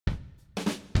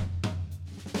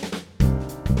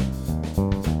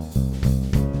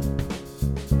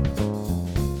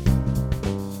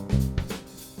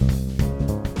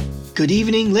Good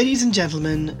evening, ladies and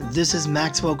gentlemen. This is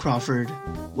Maxwell Crawford,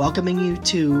 welcoming you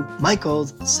to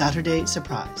Michael's Saturday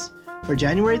Surprise for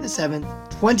January the 7th,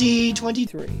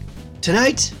 2023.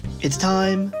 Tonight, it's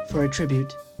time for a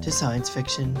tribute to science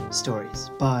fiction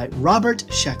stories by Robert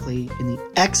Sheckley in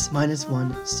the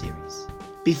X-1 series.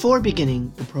 Before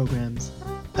beginning the programs,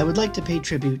 I would like to pay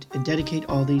tribute and dedicate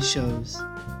all these shows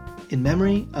in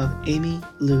memory of Amy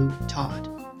Lou Todd.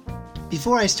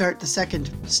 Before I start the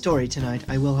second story tonight,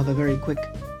 I will have a very quick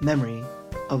memory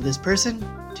of this person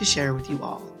to share with you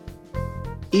all.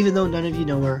 Even though none of you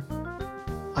know her,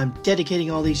 I'm dedicating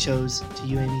all these shows to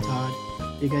you, Amy Todd,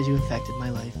 because you affected my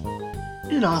life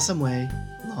in an awesome way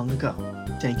long ago.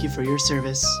 Thank you for your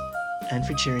service and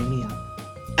for cheering me up.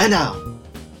 And now,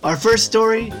 our first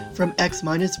story from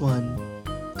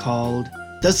X-1, called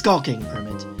The Skulking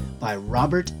Permit by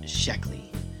Robert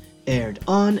Sheckley, aired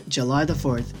on July the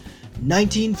 4th,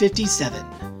 1957.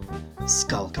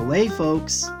 Skulk away,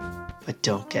 folks, but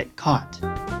don't get caught.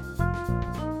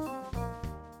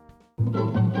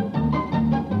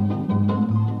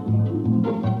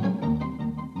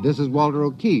 This is Walter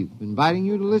O'Keefe, inviting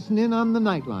you to listen in on the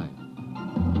Nightline.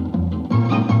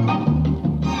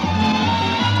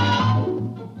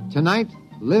 Tonight,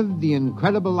 live the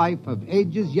incredible life of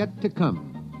ages yet to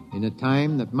come, in a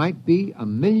time that might be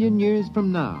 1,000,000 years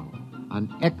from now, on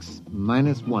X-1.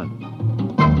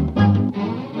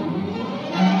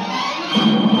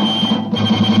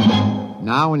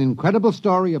 Now, an incredible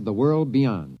story of the world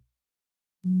beyond.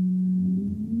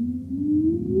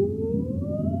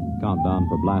 Countdown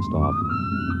for blast off.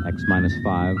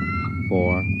 X-5,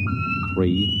 4,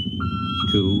 3,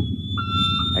 2,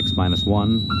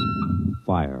 X-1,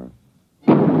 fire.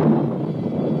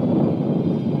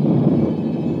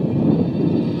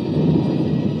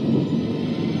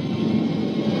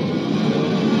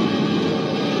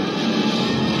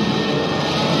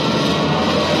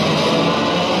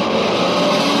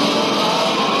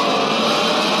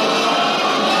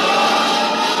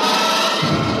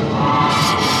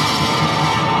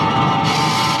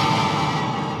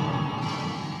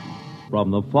 From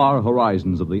the far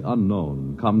horizons of the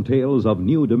unknown come tales of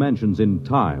new dimensions in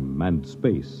time and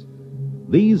space.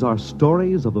 These are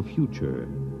stories of the future,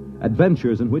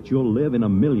 adventures in which you'll live in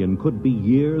 1,000,000, could be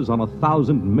years, on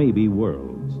 1,000 maybe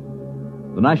worlds.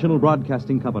 The National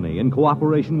Broadcasting Company, in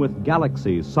cooperation with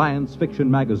Galaxy Science Fiction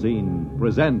Magazine,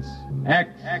 presents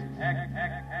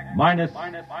X-1.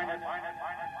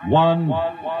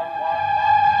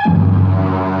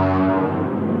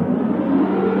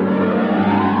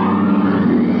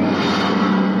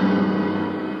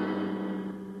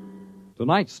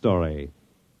 Tonight's story,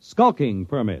 Skulking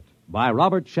Permit by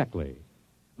Robert Sheckley.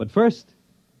 But first,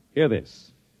 hear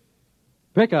this.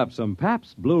 Pick up some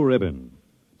Pabst Blue Ribbon.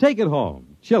 Take it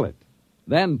home, chill it,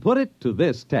 then put it to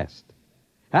this test.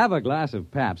 Have a glass of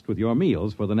Pabst with your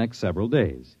meals for the next several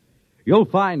days. You'll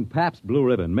find Pabst Blue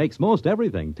Ribbon makes most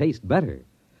everything taste better,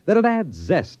 that it adds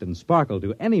zest and sparkle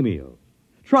to any meal.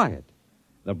 Try it.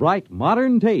 The bright,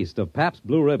 modern taste of Pabst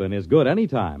Blue Ribbon is good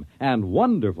anytime and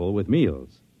wonderful with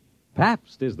meals.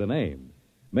 Pabst is the name.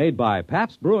 Made by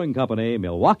Pabst Brewing Company,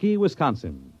 Milwaukee,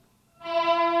 Wisconsin.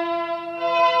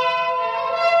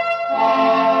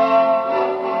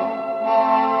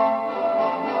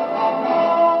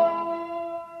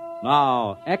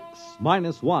 Now,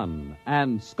 X-1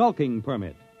 and Skulking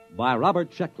Permit by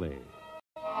Robert Sheckley.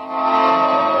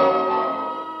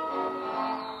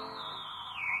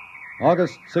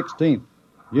 August 16th,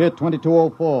 year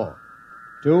 2204.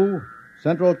 To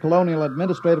Central Colonial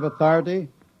Administrative Authority,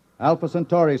 Alpha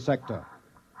Centauri Sector.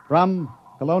 From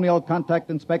Colonial Contact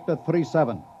Inspector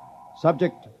 37.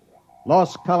 Subject,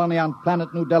 Lost Colony on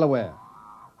Planet New Delaware.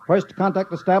 First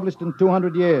contact established in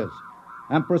 200 years.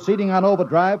 And proceeding on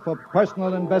overdrive for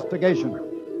personal investigation.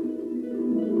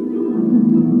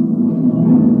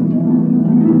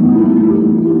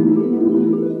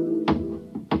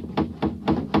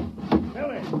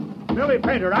 Billy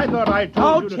Painter, I thought I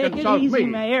told you to consult me. Oh, take it easy,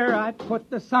 Mayor. I put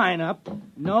the sign up.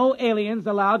 No aliens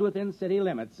allowed within city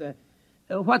limits.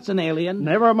 What's an alien?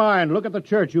 Never mind. Look at the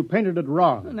church. You painted it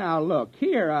wrong. Now, look,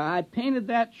 here, I painted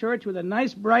that church with a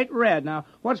nice bright red. Now,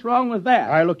 what's wrong with that?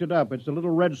 I looked it up. It's a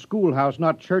little red schoolhouse,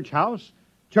 not church house.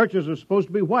 Churches are supposed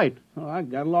to be white. Oh, I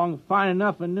got along fine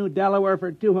enough in New Delaware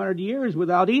for 200 years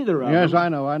without either of them. Yes, I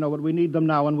know, but we need them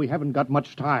now, and we haven't got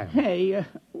much time. Hey,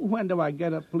 when do I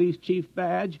get a police chief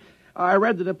badge? I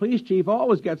read that the police chief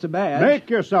always gets a badge. Make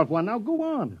yourself one. Now, go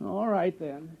on. All right,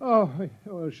 then. Oh,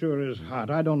 it sure is hot.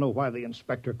 I don't know why the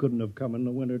inspector couldn't have come in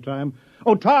the wintertime.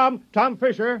 Oh, Tom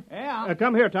Fisher. Yeah?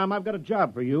 Come here, Tom. I've got a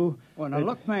job for you. Well, now,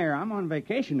 look, Mayor, I'm on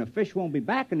vacation. The fish won't be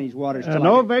back in these waters till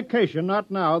No vacation, not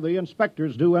now. The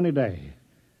inspector's due any day.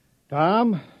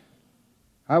 Tom,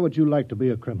 how would you like to be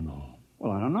a criminal?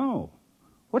 Well, I don't know.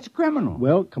 What's a criminal?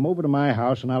 Well, come over to my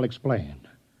house and I'll explain.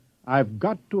 I've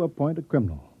got to appoint a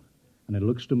criminal, and it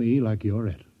looks to me like you're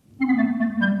it.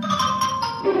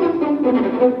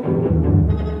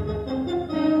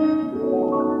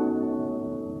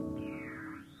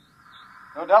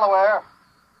 New Delaware.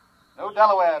 New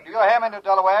Delaware. Do you hear me, New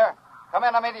Delaware? Come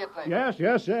in immediately. Yes,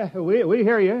 we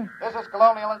hear you. This is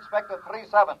Colonial Inspector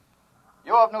 37.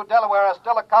 You of New Delaware are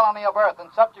still a colony of Earth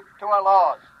and subject to our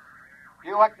laws. Do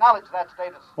you acknowledge that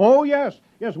status? Oh, yes.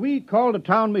 Yes, we called a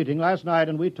town meeting last night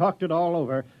and we talked it all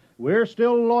over. We're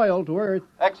still loyal to Earth.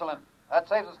 Excellent. That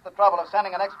saves us the trouble of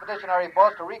sending an expeditionary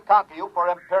force to reconquer you for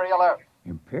Imperial Earth.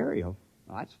 Imperial?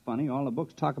 Well, that's funny. All the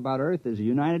books talk about Earth as a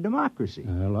united democracy.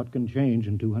 A lot can change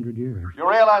in 200 years. You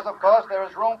realize, of course, there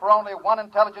is room for only one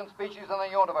intelligent species in the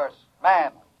universe,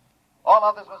 man. All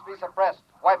others must be suppressed,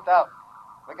 wiped out.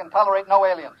 We can tolerate no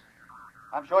aliens.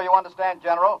 I'm sure you understand,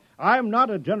 General. I'm not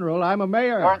a general. I'm a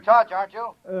mayor. You're in charge, aren't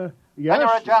you? Yes. Then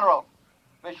you're a general.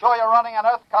 Be sure you're running an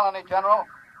Earth colony, General,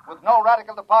 with no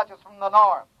radical departures from the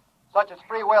norm, such as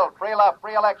free will, free love,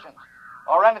 free elections,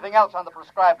 or anything else on the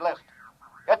prescribed list.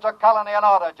 Get your colony in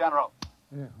order, General.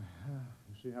 Yeah.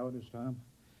 You see how it is, Tom?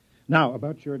 Now,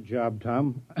 about your job,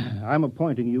 Tom, I'm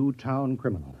appointing you town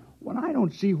criminal. Well, I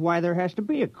don't see why there has to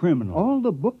be a criminal. All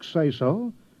the books say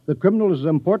so. The criminal is as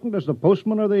important as the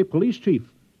postman or the police chief.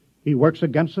 He works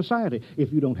against society.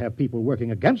 If you don't have people working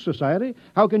against society,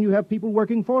 how can you have people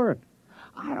working for it?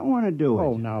 I don't want to do it.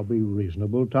 Oh, now be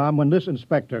reasonable, Tom. When this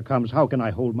inspector comes, how can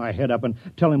I hold my head up and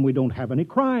tell him we don't have any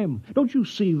crime? Don't you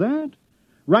see that?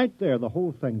 Right there, the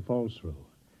whole thing falls through.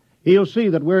 He'll see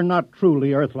that we're not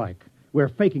truly Earth-like. We're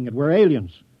faking it. We're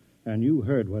aliens. And you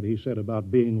heard what he said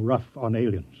about being rough on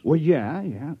aliens. Well,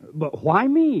 yeah. But why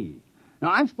me?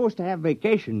 Now, I'm supposed to have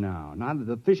vacation now that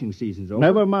the fishing season's over.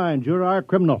 Never mind. You're our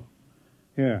criminal.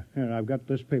 Here, I've got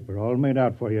this paper all made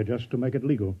out for you just to make it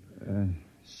legal.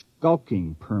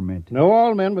 Skulking permit. Know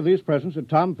all men with these presents that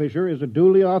Tom Fisher is a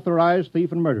duly authorized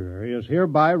thief and murderer. He is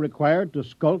hereby required to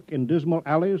skulk in dismal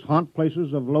alleys, haunt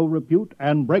places of low repute,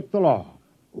 and break the law.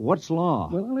 What's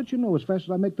law? Well, I'll let you know as fast as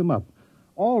I make them up.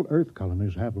 All Earth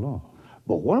colonies have law.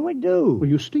 But what do we do? Well,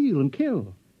 you steal and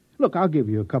kill. Look, I'll give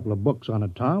you a couple of books on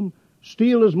it, Tom.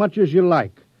 Steal as much as you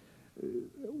like.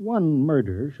 One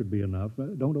murder should be enough.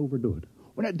 Don't overdo it.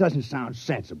 Well, that doesn't sound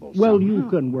sensible. Well, somehow. you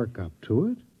can work up to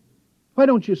it. Why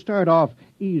don't you start off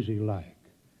easy-like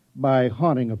by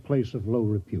haunting a place of low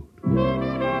repute?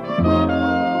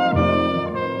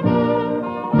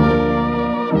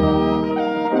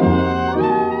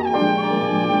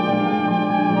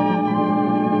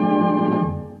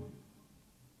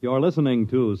 You're listening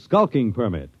to Skulking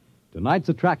Permit, tonight's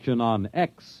attraction on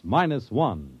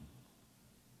X-1.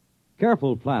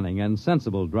 Careful planning and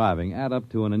sensible driving add up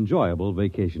to an enjoyable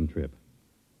vacation trip.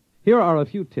 Here are a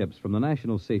few tips from the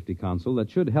National Safety Council that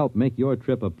should help make your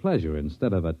trip a pleasure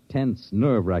instead of a tense,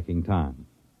 nerve-wracking time.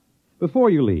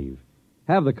 Before you leave,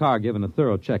 have the car given a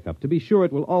thorough checkup to be sure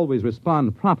it will always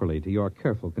respond properly to your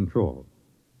careful control.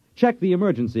 Check the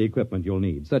emergency equipment you'll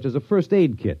need, such as a first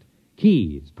aid kit,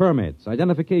 keys, permits,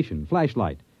 identification,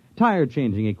 flashlight,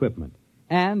 tire-changing equipment,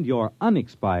 and your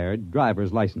unexpired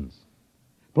driver's license.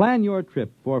 Plan your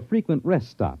trip for frequent rest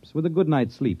stops with a good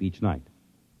night's sleep each night.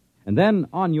 And then,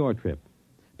 on your trip,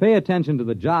 pay attention to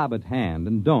the job at hand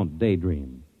and don't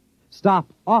daydream.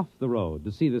 Stop off the road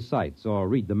to see the sights or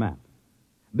read the map.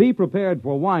 Be prepared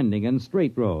for winding and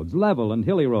straight roads, level and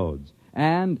hilly roads,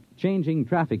 and changing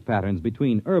traffic patterns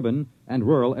between urban and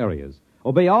rural areas.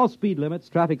 Obey all speed limits,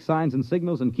 traffic signs, and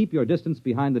signals, and keep your distance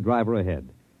behind the driver ahead.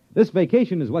 This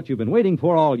vacation is what you've been waiting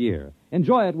for all year.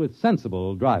 Enjoy it with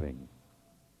sensible driving.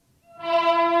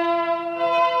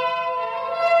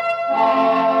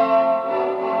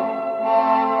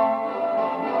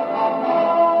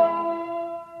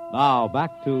 Now,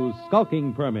 back to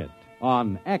Skulking Permit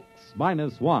on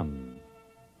X-1.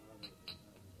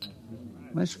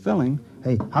 Miss Filling.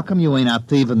 Hey, how come you ain't out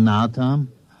thieving now,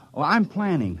 Tom? Oh, I'm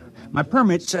planning. My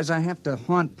permit says I have to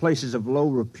haunt places of low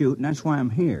repute, and that's why I'm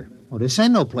here. Oh, this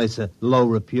ain't no place of low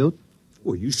repute.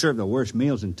 Well, you serve the worst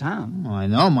meals in town. Oh, I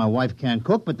know. My wife can't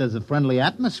cook, but there's a friendly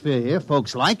atmosphere here.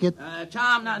 Folks like it.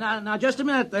 Tom, now, just a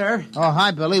minute there. Oh,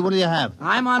 hi, Billy. What do you have?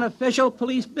 I'm on official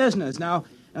police business. Now,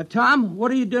 Tom,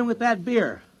 what are you doing with that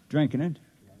beer? Drinking it.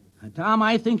 Tom,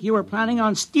 I think you were planning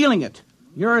on stealing it.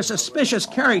 You're a suspicious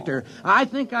character. I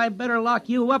think I'd better lock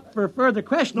you up for further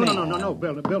questioning. No,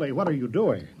 Billy, what are you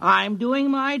doing? I'm doing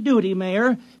my duty,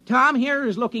 Mayor. Tom here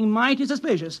is looking mighty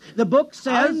suspicious. The book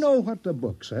says... I know what the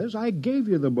book says. I gave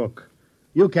you the book.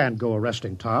 You can't go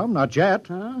arresting Tom, not yet.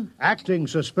 Huh? Acting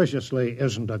suspiciously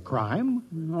isn't a crime.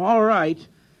 All right.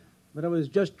 But I was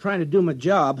just trying to do my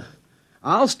job.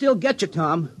 I'll still get you,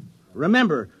 Tom.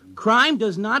 Remember, crime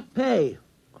does not pay.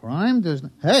 Crime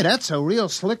doesn't... Hey, that's a real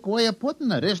slick way of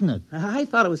putting it, isn't it? I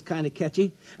thought it was kind of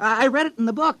catchy. I read it in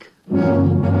the book.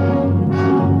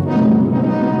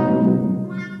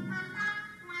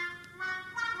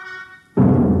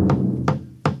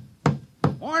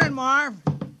 Morning, Marv.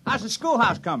 How's the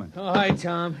schoolhouse coming? Oh, hi,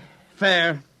 Tom.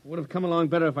 Fair. Would have come along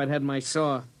better if I'd had my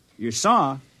saw. Your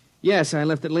saw? Yes, I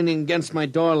left it leaning against my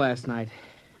door last night.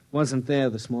 Wasn't there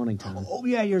this morning, Tom. Oh,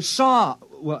 yeah, your saw.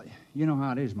 Well, you know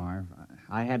how it is, Marv.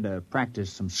 I had to practice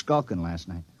some skulking last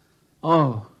night.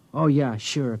 Oh, yeah,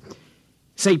 sure.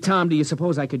 Say, Tom, do you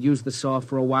suppose I could use the saw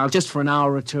for a while, just for an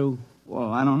hour or two? Well,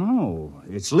 I don't know.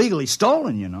 It's legally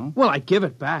stolen, you know. Well, I'd give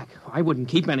it back. I wouldn't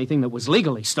keep anything that was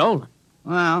legally stolen.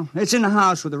 Well, it's in the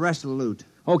house with the rest of the loot.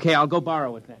 Okay, I'll go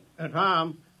borrow it then.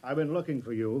 Tom, I've been looking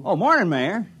for you. Oh, morning,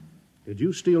 Mayor. Did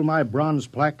you steal my bronze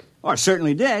plaque? Oh, I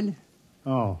certainly did.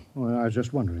 Oh, well, I was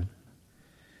just wondering.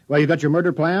 Well, you got your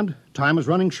murder planned? Time is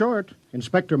running short.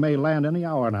 Inspector may land any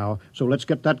hour now, so let's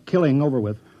get that killing over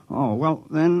with. Oh, well,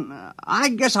 then, I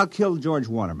guess I'll kill George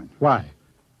Waterman. Why?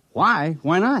 Why?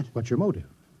 Why not? What's your motive?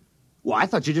 Well, I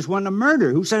thought you just wanted a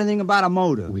murder. Who said anything about a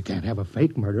motive? We can't have a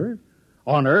fake murder.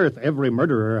 On Earth, every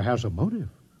murderer has a motive.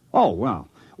 Oh, well,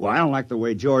 I don't like the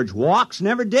way George walks.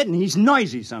 Never did, and he's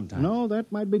noisy sometimes. No,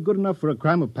 that might be good enough for a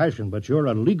crime of passion, but you're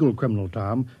a legal criminal,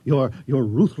 Tom. You're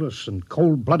ruthless and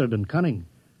cold-blooded and cunning.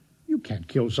 You can't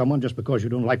kill someone just because you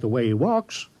don't like the way he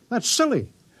walks. That's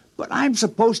silly. But I'm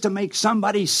supposed to make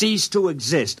somebody cease to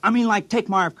exist. I mean, like, take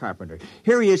Marv Carpenter.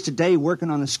 Here he is today working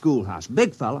on the schoolhouse.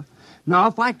 Big fella. Now,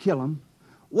 if I kill him,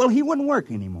 well, he wouldn't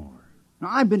work anymore. Now,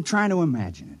 I've been trying to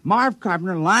imagine it. Marv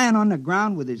Carpenter lying on the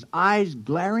ground with his eyes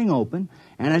glaring open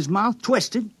and his mouth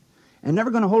twisted and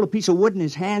never going to hold a piece of wood in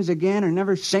his hands again or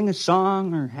never sing a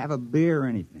song or have a beer or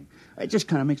anything. It just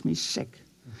kind of makes me sick.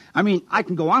 I mean, I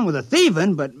can go on with the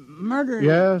thieving, but murder...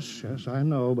 Yes, I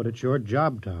know, but it's your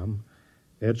job, Tom.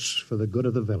 It's for the good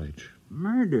of the village.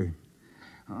 Murder?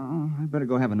 Oh, I better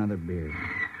go have another beer.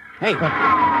 Hey,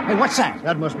 what's that?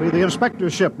 That must be the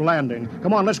inspector's ship landing.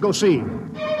 Come on, let's go see.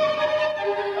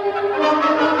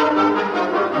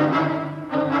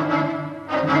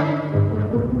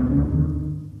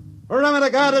 Perimeter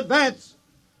guard advance.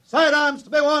 Sidearms to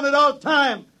be worn at all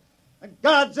time. And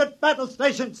guards at battle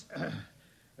stations.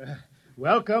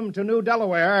 Welcome to New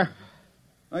Delaware.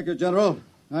 Thank you, General.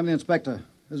 I'm the inspector.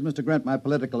 This is Mr. Grant, my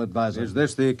political advisor. Is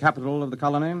this the capital of the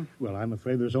colony? Well, I'm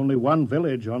afraid there's only one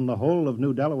village on the whole of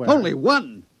New Delaware. Only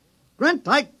one? Grant,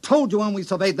 I told you when we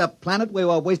surveyed the planet we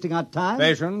were wasting our time.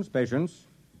 Patience.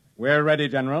 We're ready,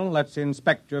 General. Let's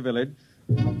inspect your village.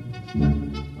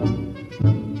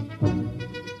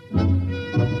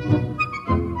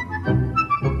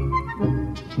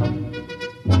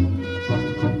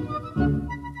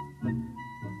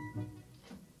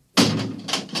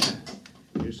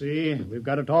 See, we've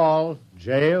got it all.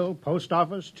 Jail, post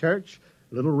office, church,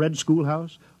 little red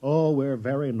schoolhouse. Oh, we're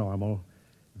very normal.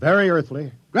 Very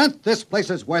earthly. Grant, this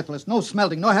place is worthless. No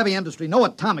smelting, no heavy industry, no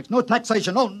atomics, no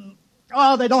taxation,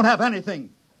 Oh, they don't have anything.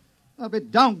 They'll be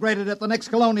downgraded at the next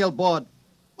colonial board.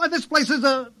 Why, this place is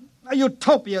a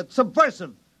utopia. It's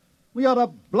subversive. We ought to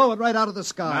blow it right out of the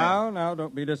sky. Now,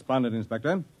 don't be despondent,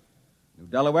 Inspector. New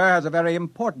Delaware has a very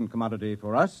important commodity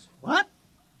for us. What?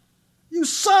 You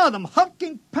saw them,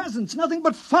 hulking peasants, nothing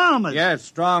but farmers. Yes,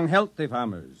 strong, healthy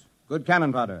farmers. Good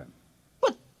cannon fodder.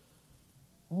 But...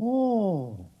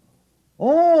 Oh.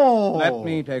 Let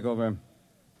me take over.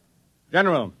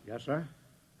 General. Yes, sir?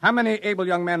 How many able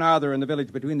young men are there in the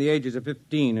village between the ages of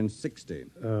 15 and 60?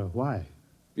 Why?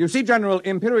 You see, General,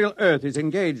 Imperial Earth is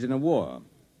engaged in a war.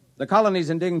 The colonies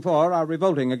in Ding 4 are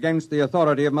revolting against the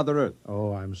authority of Mother Earth.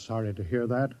 Oh, I'm sorry to hear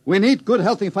that. We need good,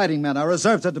 healthy fighting men. Our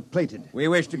reserves are depleted. We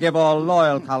wish to give all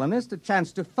loyal colonists a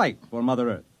chance to fight for Mother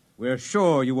Earth. We're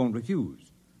sure you won't refuse.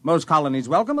 Most colonies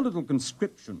welcome a little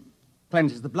conscription.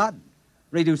 Cleanses the blood.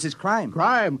 Reduces crime.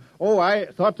 Crime? Oh, I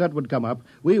thought that would come up.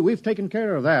 We've taken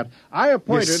care of that. I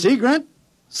appointed... You see, Grant?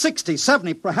 60,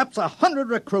 70, perhaps 100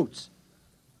 recruits.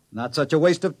 Not such a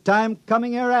waste of time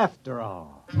coming here after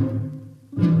all.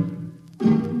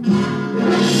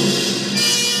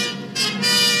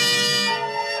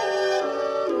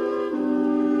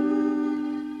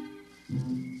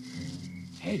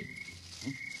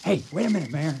 Hey, wait a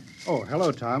minute, Mayor. Oh,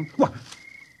 hello, Tom. What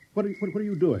are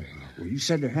you doing? Well, you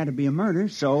said there had to be a murder,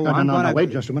 so No, wait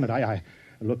just a minute.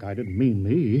 Look, I didn't mean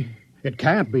me. It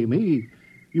can't be me.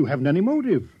 You haven't any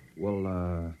motive.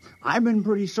 Well, I've been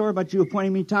pretty sore about you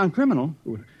appointing me town criminal.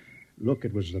 Look,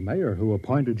 it was the mayor who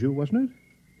appointed you, wasn't it?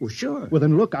 Well, sure. Well,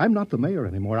 then, look, I'm not the mayor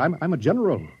anymore. I'm a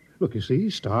general. Look, you see,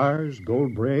 stars,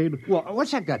 gold braid. Well, what's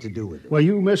that got to do with it? Well,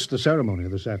 you missed the ceremony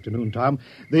this afternoon, Tom.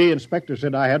 The inspector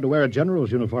said I had to wear a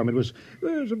general's uniform. It was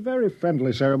a very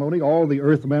friendly ceremony. All the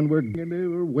Earthmen were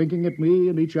winking at me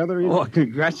and each other. Oh,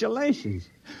 congratulations.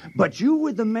 But you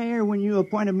were the mayor when you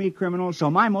appointed me criminal,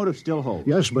 so my motive still holds.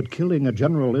 Yes, but killing a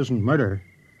general isn't murder.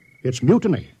 It's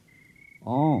mutiny.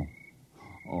 Oh,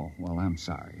 well, I'm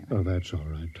sorry. Oh, that's all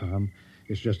right, Tom.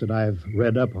 It's just that I've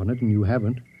read up on it and you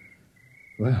haven't.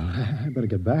 Well, I better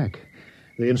get back.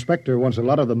 The inspector wants a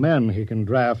lot of the men he can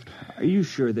draft. Are you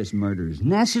sure this murder is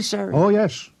necessary? Oh,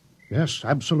 yes. Yes,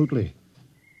 absolutely.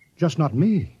 Just not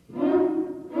me.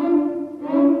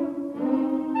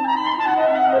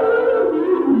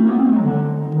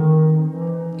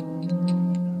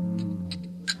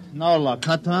 No luck,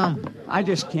 huh, Tom? I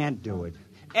just can't do it.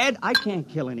 Ed, I can't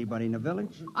kill anybody in the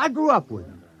village. I grew up with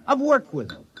them. I've worked with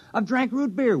them. I've drank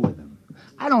root beer with them.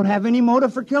 I don't have any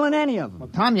motive for killing any of them. Well,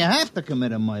 Tom, you have to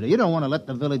commit a murder. You don't want to let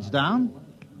the village down.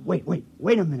 Wait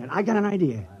a minute. I got an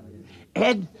idea.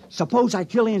 Ed, suppose I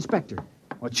kill the inspector.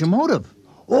 What's your motive?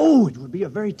 Oh, it would be a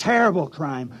very terrible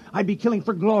crime. I'd be killing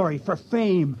for glory, for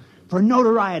fame, for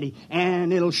notoriety,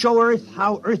 and it'll show Earth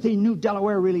how earthy New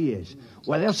Delaware really is.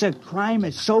 Well, they'll say crime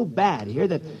is so bad here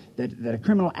that a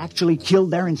criminal actually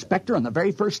killed their inspector on the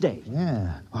very first day.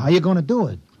 Yeah. Well, how you going to do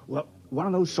it? Well, one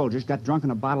of those soldiers got drunk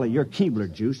on a bottle of your Keebler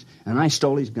juice, and I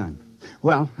stole his gun.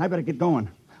 Well, I better get going.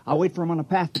 I'll wait for him on the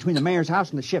path between the mayor's house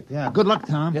and the ship. Yeah, good luck,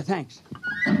 Tom. Yeah, thanks.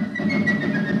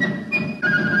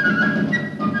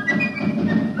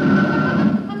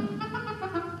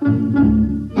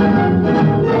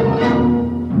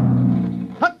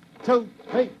 Cut, 2,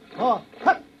 3, 4.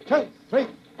 Cut, 2, 3,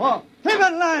 4. Keep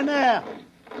in line there.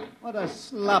 What a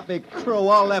sloppy crew,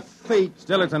 all their feet.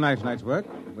 Still, it's a nice night's work.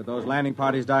 With those landing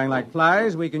parties dying like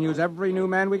flies, we can use every new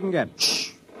man we can get.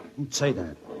 Shh! Don't say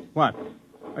that. What?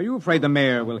 Are you afraid the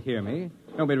mayor will hear me?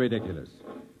 Don't be ridiculous.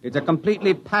 It's a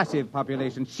completely passive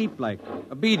population, sheep-like,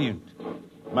 obedient.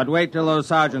 But wait till those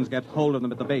sergeants get hold of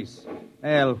them at the base.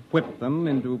 They'll whip them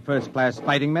into first-class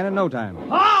fighting men in no time.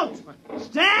 Halt!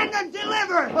 Stand and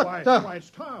deliver! Why, it's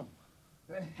Tom.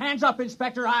 Hands up,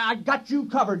 Inspector. I got you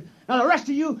covered. Now, the rest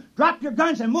of you, drop your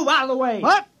guns and move out of the way.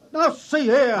 What? Now, see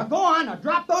here. Now, go on. Now,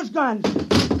 drop those guns.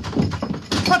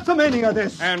 What's the meaning of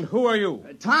this? And who are you?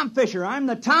 Tom Fisher. I'm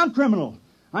the town criminal.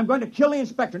 I'm going to kill the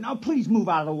inspector. Now, please move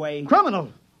out of the way.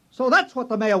 Criminal? So that's what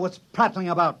the mayor was prattling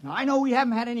about. Now, I know we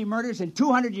haven't had any murders in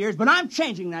 200 years, but I'm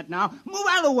changing that now. Move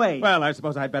out of the way. Well, I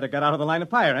suppose I'd better get out of the line of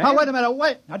fire, eh? Now, wait a minute,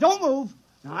 wait. Now, don't move.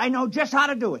 Now, I know just how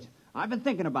to do it. I've been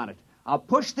thinking about it. I'll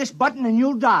push this button and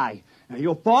you'll die. Now,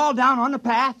 you'll fall down on the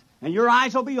path, and your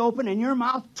eyes will be open and your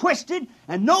mouth twisted,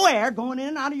 and no air going in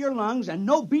and out of your lungs, and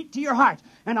no beat to your heart.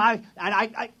 And I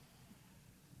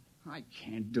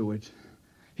can't do it.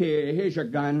 Here's your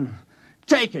gun.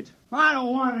 Take it. I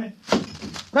don't want it.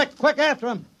 Quick, after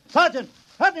him. Sergeant,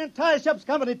 have the entire ship's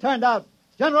company turned out.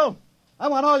 General, I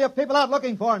want all your people out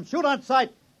looking for him. Shoot on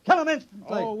sight. Kill him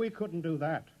instantly. Oh, we couldn't do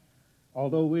that.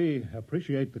 Although we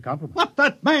appreciate the compliment. What?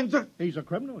 That man's a... He's a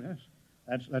criminal, yes.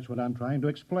 That's what I'm trying to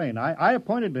explain. I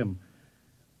appointed him.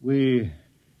 We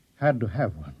had to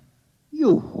have one.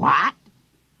 You what?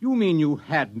 You mean you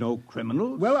had no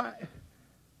criminals? Well,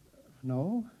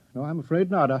 No, I'm afraid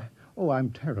not.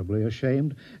 I'm terribly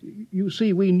ashamed. You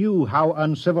see, we knew how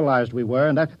uncivilized we were,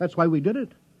 and that's why we did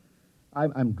it.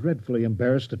 I'm dreadfully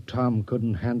embarrassed that Tom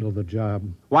couldn't handle the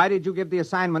job. Why did you give the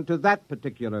assignment to that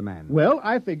particular man? Well,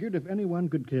 I figured if anyone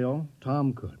could kill,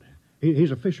 Tom could.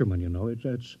 He's a fisherman, you know.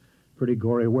 It's pretty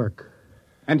gory work.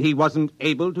 And he wasn't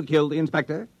able to kill the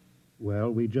inspector?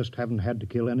 Well, we just haven't had to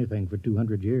kill anything for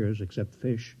 200 years except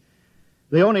fish.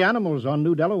 The only animals on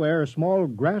New Delaware are small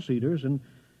grass eaters, and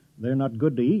they're not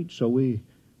good to eat, so we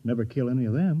never kill any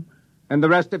of them. And the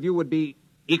rest of you would be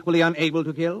equally unable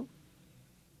to kill?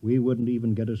 We wouldn't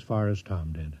even get as far as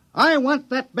Tom did. I want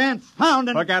that man found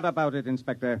and... Forget about it,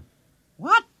 Inspector.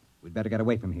 What? We'd better get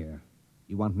away from here.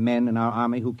 You want men in our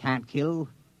army who can't kill?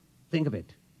 Think of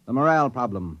it. The morale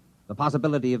problem. The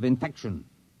possibility of infection.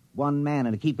 One man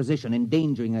in a key position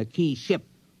endangering a key ship,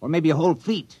 or maybe a whole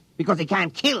fleet, because he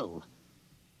can't kill.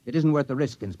 It isn't worth the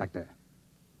risk, Inspector.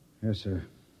 Yes, sir.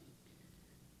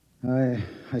 I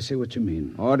see what you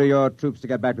mean. Order your troops to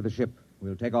get back to the ship.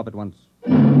 We'll take off at once.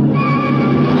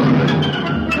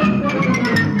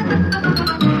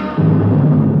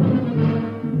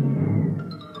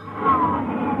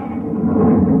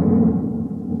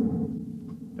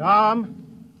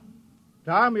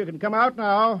 Tom, you can come out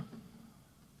now.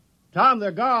 Tom,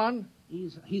 they're gone.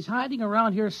 He's hiding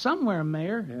around here somewhere,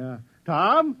 Mayor. Yeah.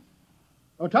 Tom?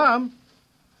 Oh, Tom.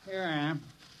 Here I am.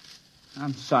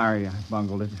 I'm sorry I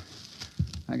bungled it.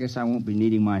 I guess I won't be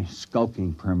needing my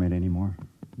skulking permit anymore.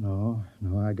 No,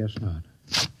 I guess not.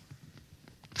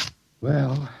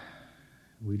 Well,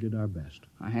 we did our best.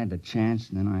 I had the chance,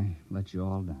 and then I let you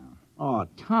all down. Oh,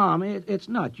 Tom, it's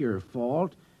not your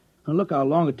fault. Now, look how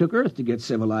long it took Earth to get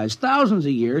civilized. Thousands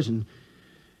of years, and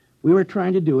we were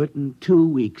trying to do it in 2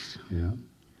 weeks. Yeah.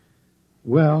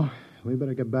 Well, we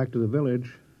better get back to the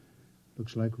village.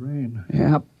 Looks like rain.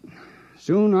 Yep.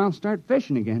 Soon I'll start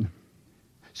fishing again.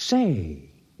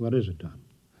 Say. What is it, Tom?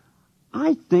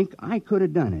 I think I could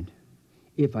have done it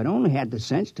if I'd only had the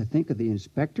sense to think of the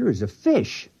inspector as a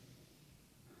fish.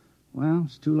 Well,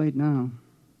 it's too late now.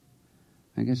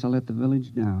 I guess I'll let the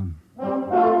village down.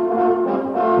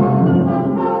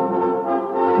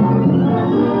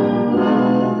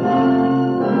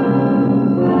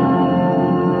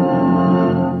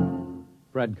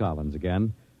 Fred Collins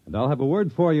again, and I'll have a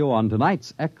word for you on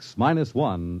tonight's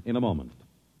X-1 in a moment.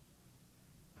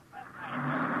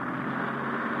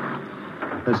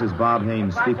 This is Bob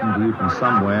Haynes speaking to you from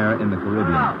somewhere in the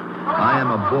Caribbean. I am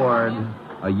aboard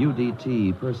a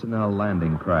UDT personnel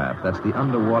landing craft. That's the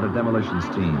Underwater Demolitions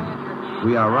Team.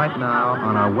 We are right now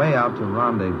on our way out to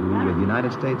rendezvous with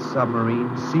United States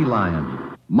submarine Sea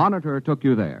Lion. Monitor took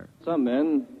you there. Some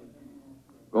men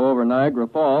go over Niagara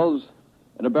Falls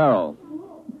in a barrel.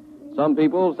 Some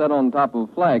people sit on top of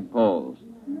flagpoles.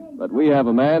 But we have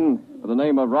a man by the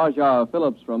name of Raja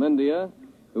Phillips from India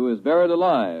who is buried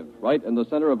alive right in the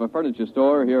center of a furniture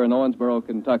store here in Owensboro,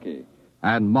 Kentucky.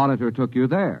 And Monitor took you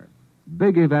there.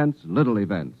 Big events, little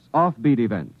events, offbeat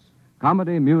events,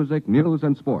 comedy, music, news,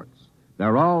 and sports.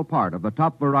 They're all part of the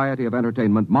top variety of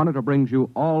entertainment Monitor brings you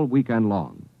all weekend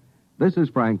long. This is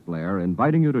Frank Blair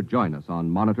inviting you to join us on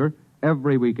Monitor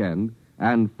every weekend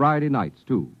and Friday nights,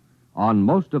 too, on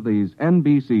most of these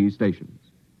NBC stations.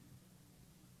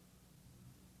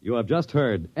 You have just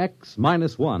heard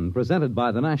X-1, presented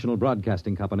by the National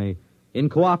Broadcasting Company in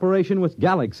cooperation with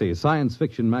Galaxy Science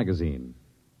Fiction Magazine,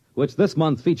 which this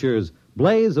month features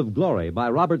Blaze of Glory by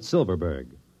Robert Silverberg.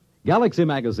 Galaxy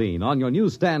Magazine on your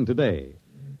newsstand today.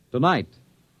 Tonight,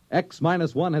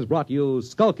 X-1 has brought you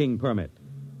Skulking Permit,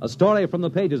 a story from the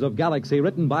pages of Galaxy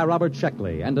written by Robert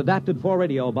Sheckley and adapted for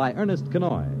radio by Ernest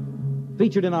Kenoy.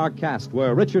 Featured in our cast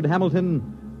were Richard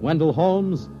Hamilton, Wendell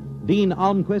Holmes, Dean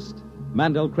Almquist,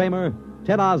 Mandel Kramer,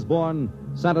 Ted Osborne,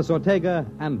 Santos Ortega,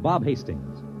 and Bob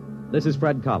Hastings. This is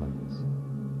Fred Collins.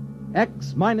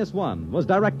 X-1 was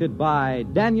directed by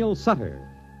Daniel Sutter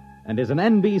and is an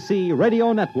NBC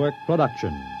Radio Network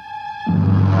production.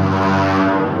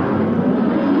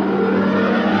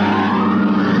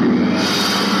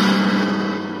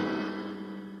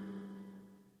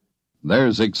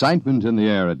 There's excitement in the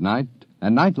air at night,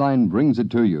 and Nightline brings it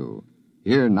to you.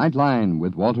 Hear Nightline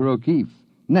with Walter O'Keefe,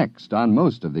 next on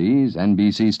most of these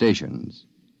NBC stations.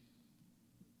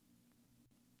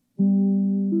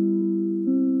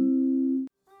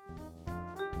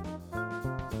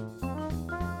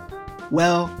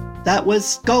 Well, that was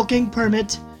Skulking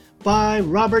Permit by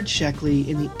Robert Sheckley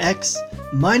in the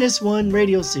X-1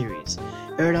 radio series,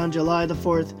 aired on July the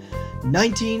 4th,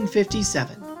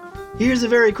 1957. Here's a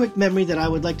very quick memory that I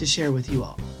would like to share with you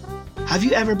all. Have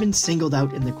you ever been singled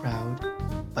out in the crowd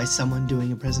by someone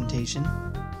doing a presentation?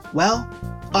 Well,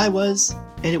 I was,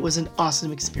 and it was an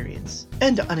awesome experience,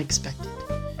 and unexpected.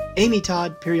 Amy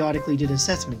Todd periodically did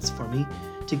assessments for me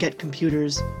to get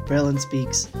computers, Braille and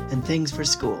Speaks, and things for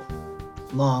school.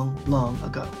 Long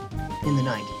ago, in the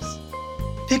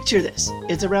 90s. Picture this.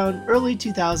 It's around early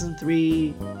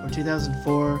 2003 or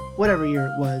 2004, whatever year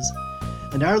it was,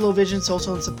 and our Low Vision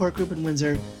Social and Support Group in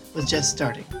Windsor was just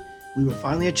starting. We were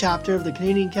finally a chapter of the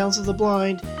Canadian Council of the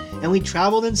Blind, and we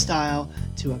traveled in style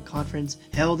to a conference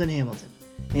held in Hamilton.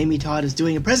 Amy Todd is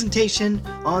doing a presentation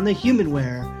on the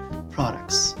Humanware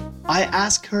products. I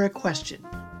ask her a question,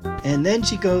 and then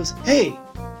she goes, "Hey,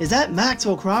 is that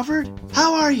Maxwell Crawford?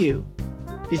 How are you?"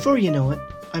 Before you know it,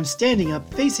 I'm standing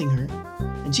up facing her,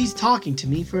 and she's talking to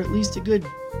me for at least a good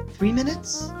 3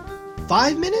 minutes?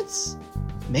 5 minutes?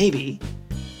 Maybe.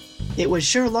 It was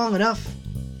sure long enough,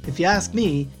 if you ask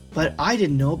me, but I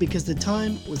didn't know because the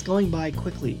time was going by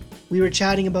quickly. We were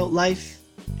chatting about life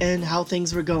and how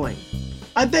things were going.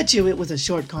 I bet you it was a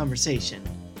short conversation,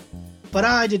 but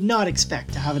I did not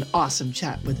expect to have an awesome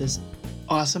chat with this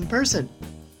awesome person.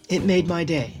 It made my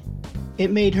day.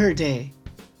 It made her day.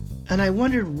 And I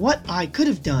wondered what I could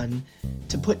have done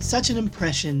to put such an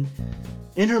impression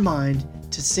in her mind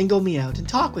to single me out and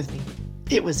talk with me.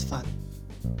 It was fun.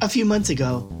 A few months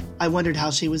ago, I wondered how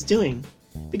she was doing,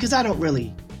 because I don't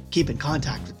really keep in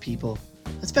contact with people,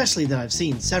 especially that I've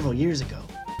seen several years ago.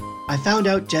 I found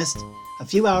out just a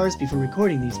few hours before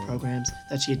recording these programs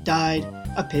that she had died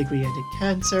of pancreatic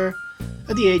cancer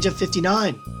at the age of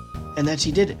 59, and that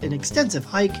she did an extensive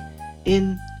hike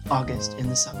in August in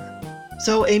the summer.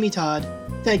 So, Amy Todd,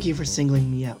 thank you for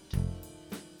singling me out.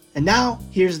 And now,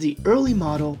 here's The Early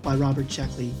Model by Robert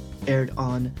Sheckley, aired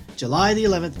on July the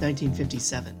 11th,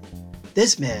 1957.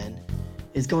 This man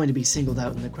is going to be singled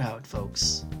out in the crowd,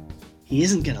 folks. He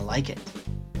isn't going to like it,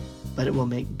 but it will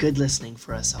make good listening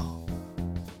for us all.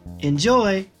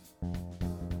 Enjoy!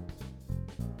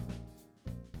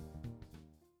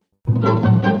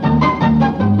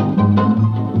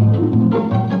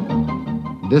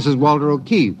 This is Walter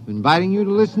O'Keefe, inviting you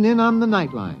to listen in on the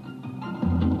Nightline.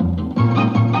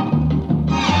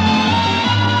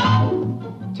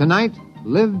 Tonight,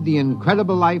 live the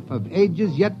incredible life of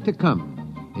ages yet to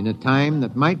come, in a time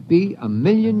that might be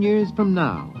 1,000,000 years from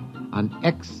now, on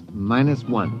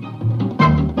X-1.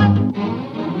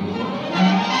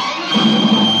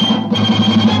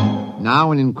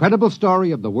 Now, an incredible story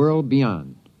of the world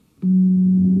beyond.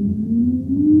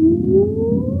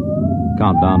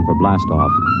 Countdown for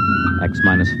blast-off.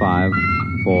 X-5,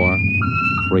 4,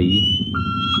 3,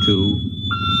 2,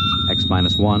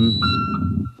 X-1,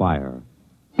 fire.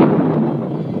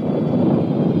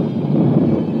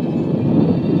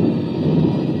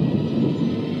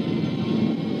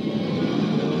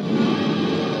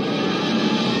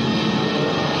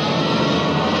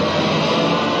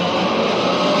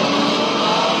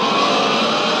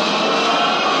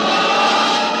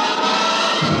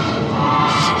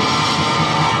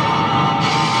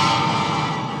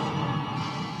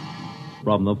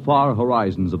 From the far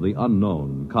horizons of the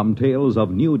unknown come tales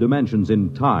of new dimensions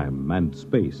in time and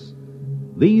space.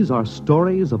 These are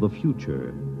stories of the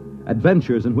future,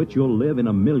 adventures in which you'll live in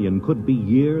 1,000,000, could be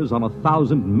years, on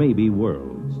 1,000 maybe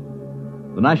worlds.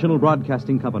 The National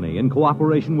Broadcasting Company, in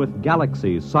cooperation with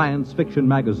Galaxy Science Fiction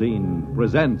Magazine,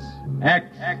 presents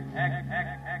X-1.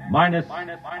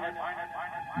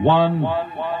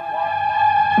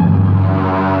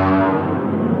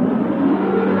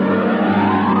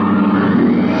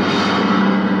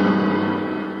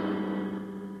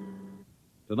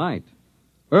 Tonight,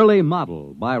 Early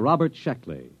Model by Robert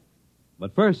Sheckley.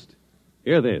 But first,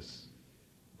 hear this.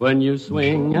 When you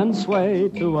swing and sway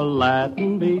to a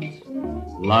Latin beat,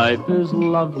 life is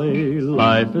lovely,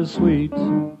 life is sweet.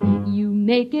 You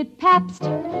make it Pabst,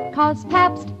 'cause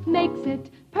Pabst makes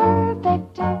it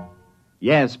perfect.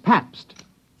 Yes, Pabst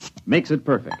makes it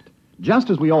perfect. Just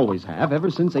as we always have ever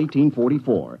since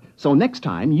 1844. So next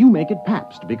time, you make it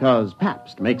Pabst, because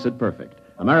Pabst makes it perfect.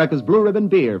 America's Blue Ribbon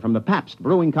beer from the Pabst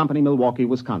Brewing Company, Milwaukee,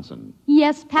 Wisconsin.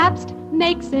 Yes, Pabst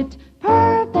makes it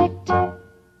perfect.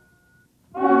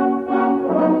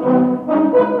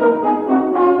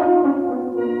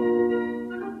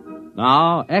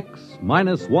 Now,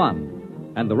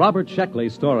 X-1 and the Robert Sheckley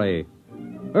story,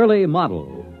 Early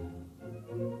Model.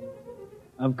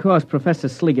 Of course, Professor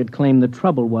Sliggett claimed the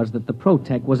trouble was that the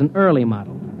Protec was an early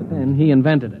model, but then he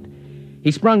invented it. He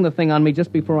sprung the thing on me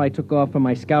just before I took off for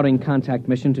my scouting contact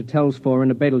mission to Tells 4 in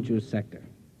the Betelgeuse sector.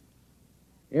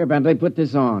 Here, Bentley, put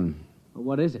this on. Well,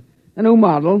 what is it? A new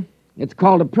model. It's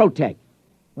called a Protec.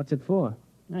 What's it for?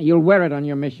 Now, you'll wear it on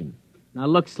your mission. Now,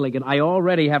 look, Sliggett, I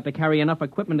already have to carry enough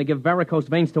equipment to give varicose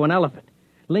veins to an elephant.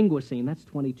 Linguicine, that's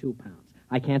 22 pounds.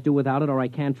 I can't do without it, or I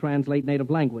can't translate native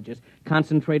languages.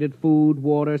 Concentrated food,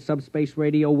 water, subspace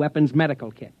radio, weapons, medical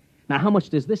kit. Now, how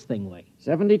much does this thing weigh?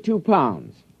 72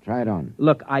 pounds. Try it on.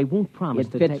 Look, I won't promise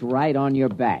It to fits take... right on your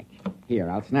back. Here,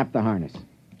 I'll snap the harness.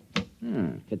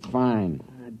 Fits fine.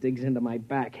 It digs into my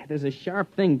back. There's a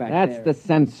sharp thing back That's there. the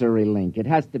sensory link. It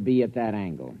has to be at that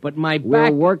angle. But my We're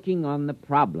back... working on the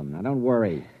problem. Now, don't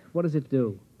worry. What does it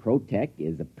do? Protec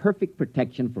is a perfect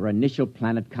protection for initial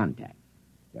planet contact.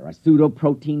 There are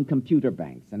pseudoprotein computer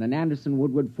banks and an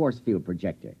Anderson-Woodward force field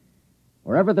projector.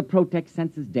 Wherever the Protec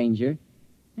senses danger...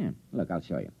 look, I'll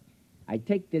show you. I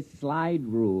take this slide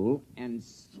rule and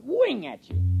swing at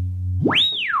you.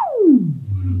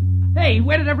 Hey,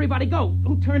 where did everybody go?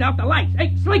 Who turned out the lights?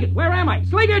 Hey, Sliggett, where am I?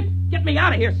 Sliggett! Get me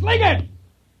out of here! Sliggett!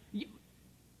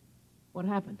 What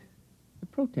happened? The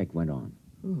Protec went on.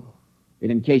 It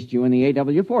encased you in the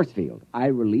AW force field. I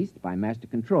released by master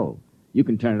control. You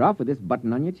can turn it off with this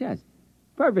button on your chest.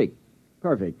 Perfect.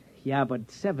 Perfect. Yeah, but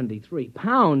 73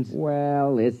 pounds.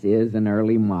 Well, this is an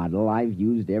early model. I've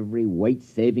used every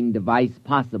weight-saving device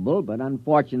possible, but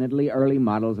unfortunately, early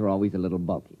models are always a little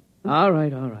bulky. All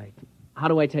right. How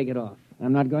do I take it off?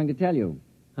 I'm not going to tell you.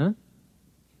 Huh?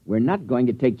 We're not going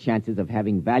to take chances of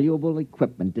having valuable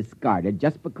equipment discarded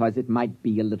just because it might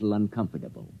be a little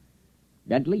uncomfortable.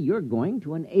 Bentley, you're going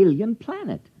to an alien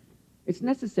planet. It's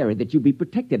necessary that you be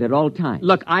protected at all times.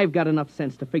 Look, I've got enough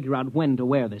sense to figure out when to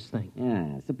wear this thing.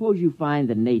 Yeah, suppose you find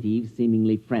the natives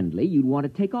seemingly friendly. You'd want to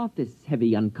take off this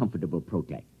heavy, uncomfortable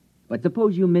protect. But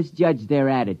suppose you misjudge their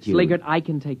attitude. Sligert, I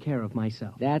can take care of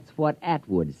myself. That's what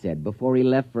Atwood said before he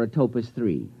left for Atopus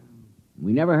 3.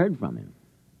 We never heard from him.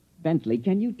 Bentley,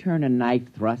 can you turn a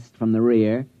knife thrust from the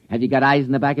rear? Have you got eyes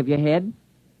in the back of your head?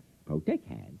 Protect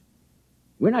has.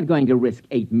 We're not going to risk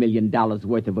 $8 million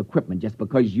worth of equipment just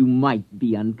because you might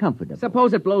be uncomfortable.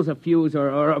 Suppose it blows a fuse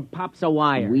or pops a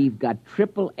wire. We've got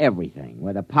triple everything,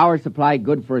 with a power supply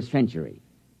good for a century.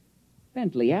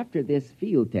 Bentley, after this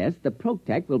field test, the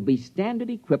Protect will be standard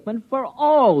equipment for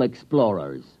all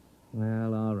explorers.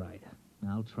 Well, all right.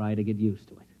 I'll try to get used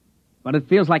to it. But it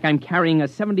feels like I'm carrying a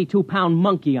 72-pound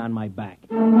monkey on my back.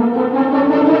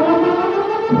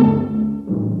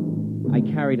 I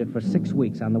carried it for 6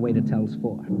 weeks on the way to Tells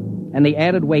 4. And the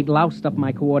added weight loused up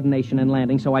my coordination in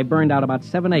landing, so I burned out about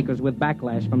 7 acres with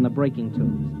backlash from the braking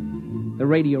tubes. The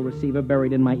radio receiver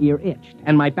buried in my ear itched,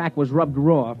 and my back was rubbed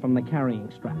raw from the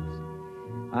carrying straps.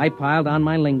 I piled on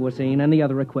my linguisine and the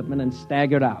other equipment and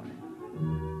staggered out.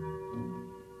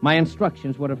 My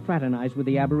instructions were to fraternize with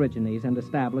the Aborigines and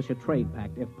establish a trade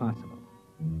pact if possible.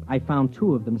 I found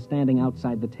 2 of them standing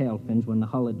outside the tail fins when the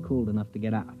hull had cooled enough to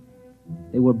get out.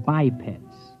 They were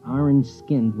bipeds,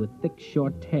 orange-skinned with thick,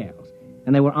 short tails,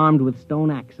 and they were armed with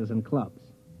stone axes and clubs.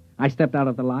 I stepped out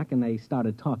of the lock, and they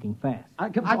started talking fast.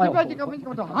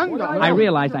 I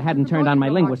realized I hadn't turned on my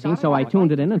linguisine, so I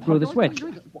tuned it in and threw the switch.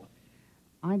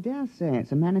 I dare say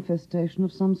it's a manifestation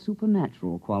of some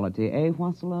supernatural quality, eh,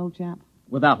 Wassel, old chap?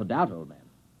 Without a doubt, old man.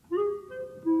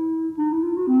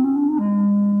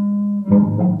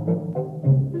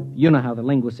 You know how the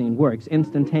linguisine works,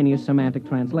 instantaneous semantic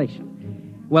translation.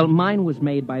 Well, mine was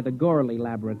made by the Gorley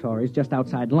Laboratories just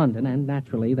outside London, and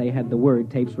naturally they had the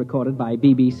word tapes recorded by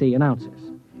BBC announcers.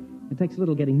 It takes a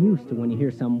little getting used to when you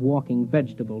hear some walking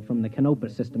vegetable from the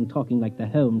Canopus system talking like the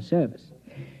Home Service.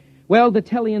 Well, the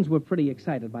Tellians were pretty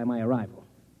excited by my arrival.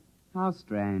 How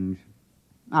strange.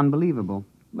 Unbelievable.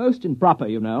 Most improper,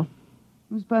 you know.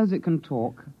 I suppose it can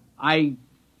talk. I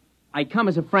come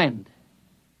as a friend.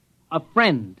 A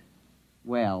friend.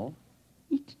 Well?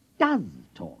 It does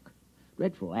talk.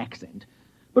 Dreadful accent.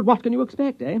 But what can you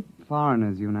expect, eh?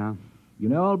 Foreigners, you know. You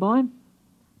know, old boy,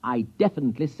 I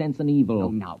definitely sense an evil. Oh,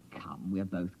 now, come. We're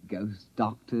both ghost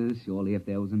doctors. Surely if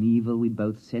there was an evil, we'd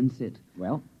both sense it.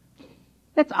 Well,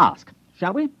 let's ask,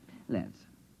 shall we? Let's.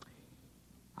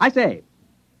 I say,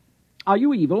 are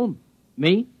you evil?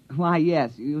 Me? Why,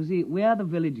 yes. You see, we're the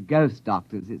village ghost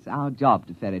doctors. It's our job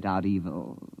to ferret out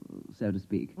evil, so to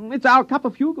speak. It's our cup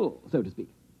of fugle, so to speak.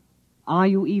 Are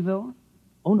you evil?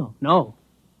 Oh, no. No.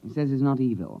 He says he's not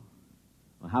evil.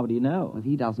 Well, how do you know? If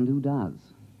he doesn't, who does?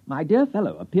 My dear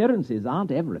fellow, appearances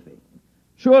aren't everything.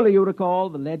 Surely you recall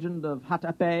the legend of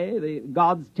Hatape, the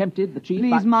gods tempted the chief...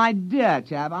 Please, my dear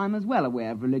chap, I'm as well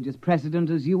aware of religious precedent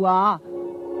as you are.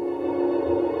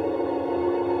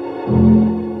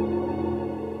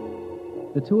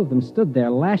 The 2 of them stood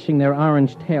there, lashing their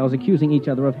orange tails, accusing each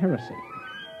other of heresy.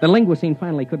 The linguisine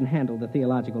finally couldn't handle the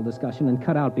theological discussion and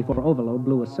cut out before overload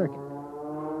blew a circuit.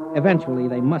 Eventually,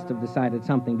 they must have decided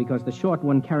something because the short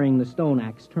one carrying the stone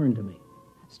axe turned to me.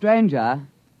 Stranger,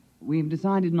 we've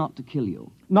decided not to kill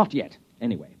you. Not yet,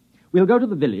 anyway. We'll go to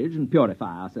the village and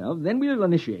purify ourselves, then we'll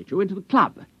initiate you into the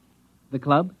club. The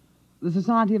club? The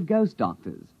Society of Ghost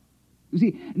Doctors. You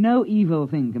see, no evil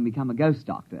thing can become a ghost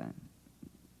doctor.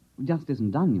 It just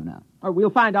isn't done, you know. Or we'll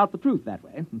find out the truth that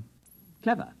way.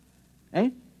 Clever,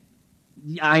 eh?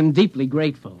 I'm deeply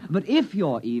grateful. But if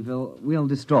you're evil, we'll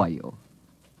destroy you.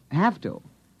 Have to.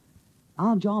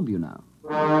 Our job, you know.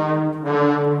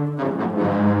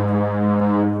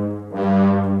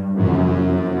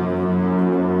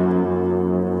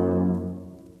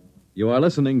 You are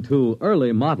listening to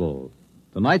Early Model,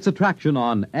 tonight's attraction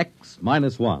on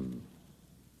X-1.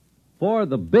 For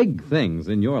the big things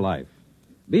in your life,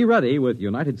 be ready with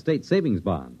United States savings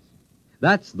bonds.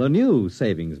 That's the new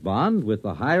savings bond with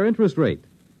the higher interest rate.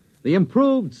 The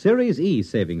improved Series E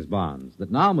savings bonds that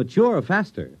now mature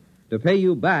faster to pay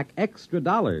you back extra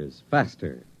dollars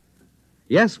faster.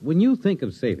 Yes, when you think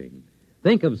of saving,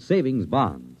 think of savings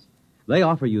bonds. They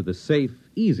offer you the safe,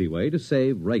 easy way to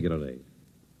save regularly.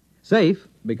 Safe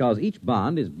because each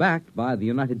bond is backed by the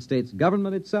United States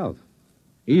government itself.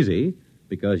 Easy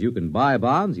because you can buy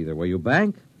bonds either where you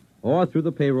bank or through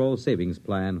the payroll savings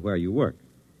plan where you work.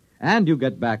 And you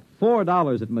get back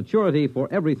 $4 at maturity for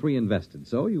every 3 invested,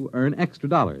 so you earn extra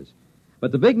dollars.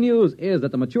 But the big news is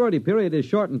that the maturity period is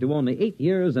shortened to only 8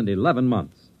 years and 11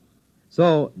 months.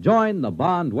 So join the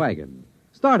bond wagon.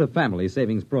 Start a family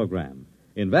savings program.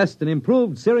 Invest in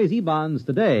improved Series E bonds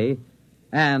today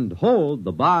and hold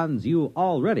the bonds you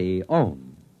already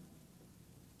own.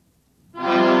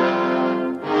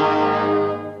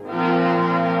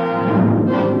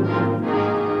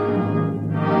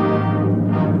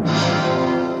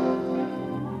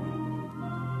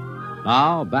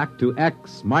 Now, back to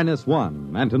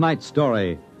X-1 and tonight's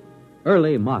story,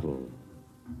 Early Model.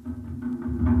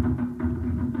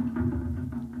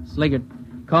 Sliggert.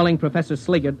 Calling Professor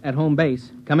Sliggert at home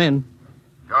base. Come in.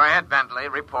 Go ahead, Bentley.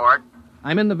 Report.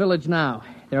 I'm in the village now.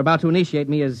 They're about to initiate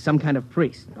me as some kind of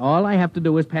priest. All I have to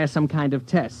do is pass some kind of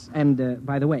test. And,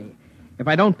 by the way, if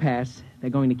I don't pass, they're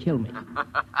going to kill me.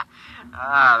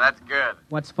 That's good.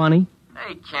 What's funny?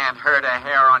 They can't hurt a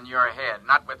hair on your head,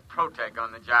 not with Protec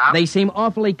on the job. They seem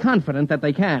awfully confident that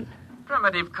they can.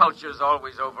 Primitive cultures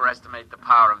always overestimate the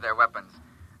power of their weapons.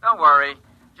 Don't worry.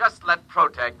 Just let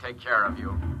Protec take care of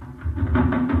you.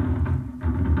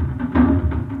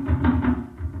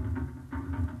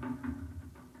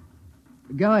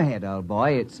 Go ahead, old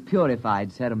boy. It's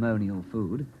purified ceremonial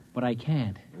food. But I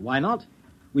can't. Why not?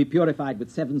 We purified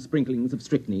with 7 sprinklings of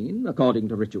strychnine, according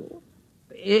to ritual.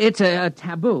 It's a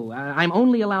taboo. I'm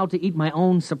only allowed to eat my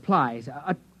own supplies.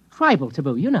 A tribal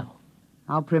taboo, you know.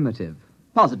 How primitive.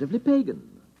 Positively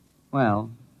pagan. Well,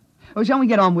 shall we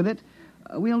get on with it?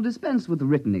 We'll dispense with the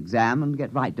written exam and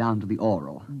get right down to the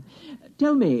oral.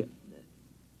 Tell me,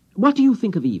 what do you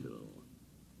think of evil?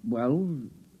 Well,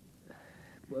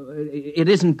 it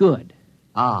isn't good.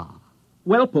 Ah.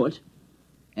 Well put.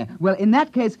 Well, in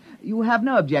that case, you have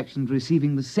no objection to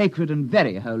receiving the sacred and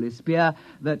very holy spear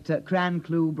that Cran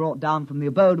Clou brought down from the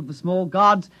abode of the small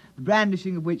gods, the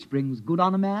brandishing of which brings good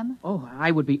on a man? Oh,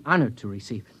 I would be honored to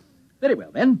receive it. Very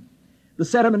well, then. The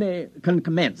ceremony can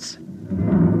commence.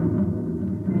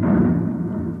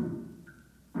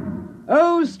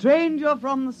 O stranger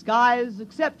from the skies,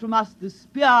 accept from us this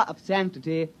spear of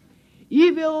sanctity.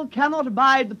 Evil cannot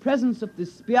abide the presence of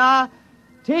this spear.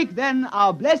 Take then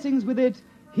our blessings with it.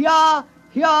 Here,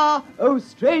 here, O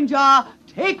stranger,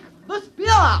 take the spear!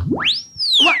 What?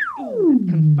 Oh, that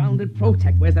confounded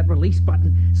Protec. Where's that release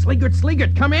button?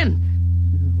 Sliggert, come in.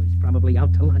 Oh, he's probably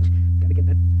out to lunch. Gotta get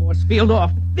that force field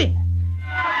off.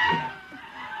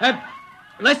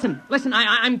 Listen,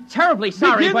 I'm terribly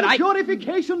sorry, Begin but the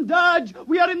purification dirge.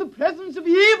 We are in the presence of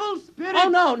evil spirits.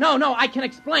 Oh, no, I can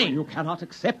explain. You cannot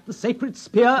accept the sacred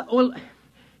spear. Well,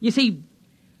 you see,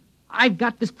 I've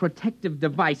got this protective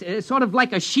device, sort of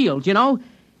like a shield, you know?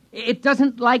 It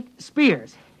doesn't like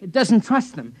spears. It doesn't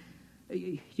trust them.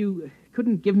 You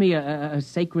couldn't give me a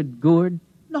sacred gourd?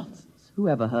 Nonsense. Who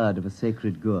ever heard of a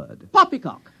sacred gourd?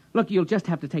 Poppycock. Look, you'll just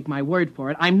have to take my word for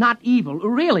it. I'm not evil,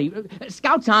 really.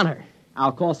 Scout's honor.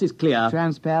 Our course is clear.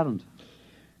 Transparent.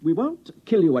 We won't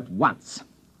kill you at once.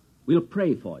 We'll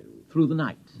pray for you through the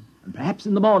night. And perhaps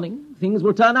in the morning, things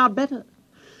will turn out better.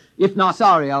 If not...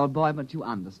 Sorry, old boy, but you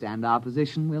understand our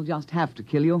position. We'll just have to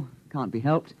kill you. Can't be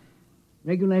helped.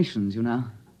 Regulations, you know.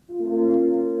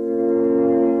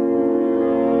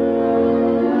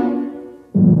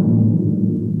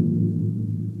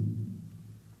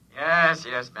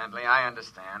 Yes, Bentley, I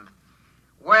understand.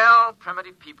 Well,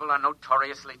 primitive people are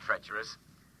notoriously treacherous.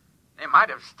 They might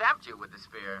have stabbed you with the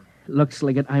spear. Look,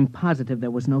 Sliggert, I'm positive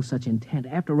there was no such intent.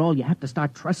 After all, you have to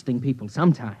start trusting people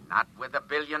sometime. Not with $1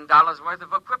 billion worth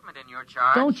of equipment in your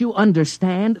charge. Don't you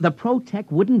understand? The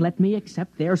Protec wouldn't let me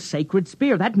accept their sacred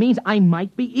spear. That means I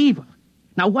might be evil.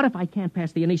 Now, what if I can't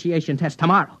pass the initiation test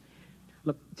tomorrow?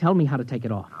 Look, tell me how to take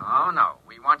it off. Oh, no.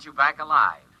 We want you back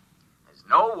alive. There's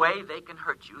no way they can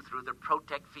hurt you through the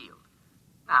Protec field.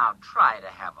 Now, try to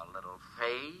have a little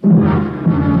faith.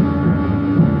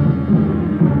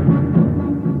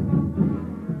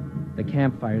 The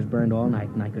campfires burned all night,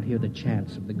 and I could hear the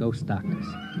chants of the ghost doctors.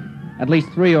 At least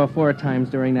 3 or 4 times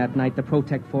during that night, the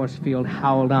Protec force field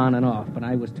howled on and off, but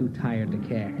I was too tired to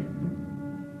care.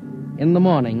 In the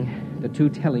morning, the 2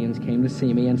 Tellians came to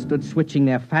see me and stood switching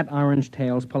their fat orange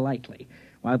tails politely,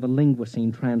 while the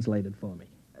linguicine translated for me.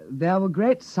 There were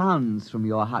great sounds from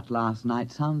your hut last night,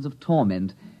 sounds of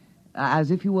torment, as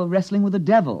if you were wrestling with the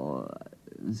devil,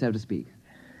 so to speak.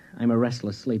 I'm a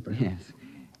restless sleeper.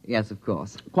 Yes, of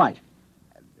course. Quite.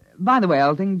 By the way,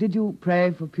 old thing, did you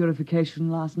pray for purification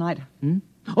last night?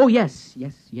 Oh, yes,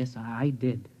 I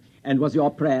did. And was your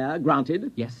prayer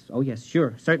granted? Yes, oh, yes,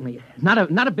 sure, certainly. Not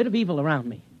a bit of evil around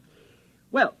me.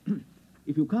 Well,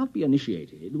 if you can't be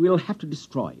initiated, we'll have to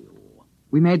destroy you.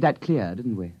 We made that clear,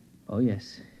 didn't we? Oh,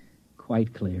 yes,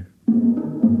 quite clear.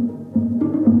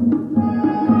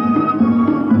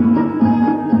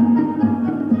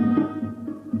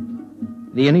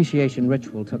 The initiation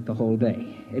ritual took the whole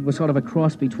day. It was sort of a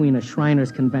cross between a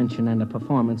Shriners' convention and a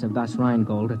performance of Das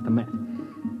Rheingold at the Met.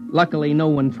 Luckily, no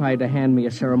one tried to hand me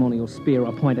a ceremonial spear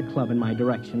or point a club in my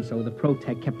direction, so the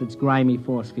Protec kept its grimy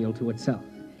force field to itself.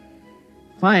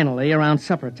 Finally, around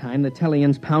supper time, the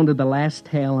Tellians pounded the last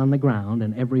tail on the ground,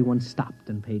 and everyone stopped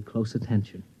and paid close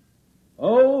attention.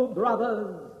 Oh,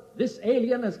 brothers, this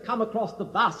alien has come across the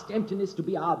vast emptiness to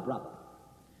be our brother.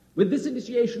 With this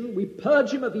initiation, we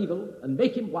purge him of evil and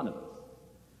make him one of us.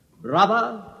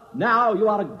 Brother, now you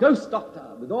are a ghost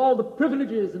doctor with all the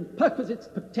privileges and perquisites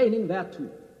pertaining thereto.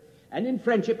 And in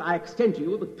friendship, I extend to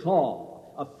you the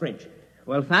claw of friendship.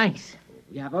 Well, thanks.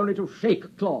 We have only to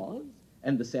shake claws,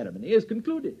 and the ceremony is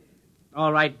concluded.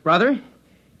 All right, brother.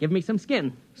 Give me some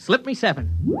skin. Slip me 7.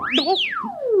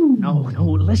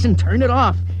 No, listen, turn it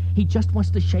off. He just wants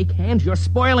to shake hands. You're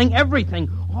spoiling everything.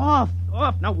 Off.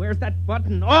 Now, where's that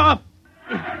button? Off!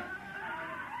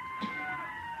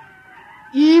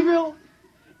 Evil.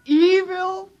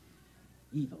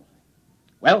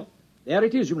 Well, there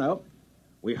it is, you know.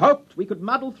 We hoped we could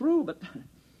muddle through, but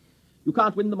you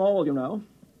can't win them all, you know.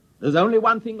 There's only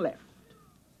one thing left.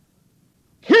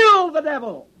 Kill the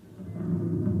devil!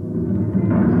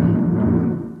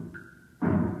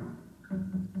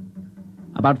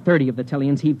 About 30 of the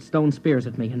Tellians heaved stone spears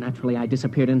at me, and naturally I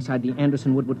disappeared inside the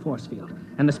Anderson-Woodward force field,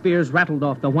 and the spears rattled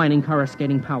off the whining,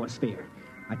 coruscating power sphere.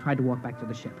 I tried to walk back to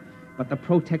the ship, but the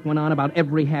Protec went on about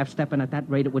every half step, and at that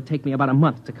rate it would take me about a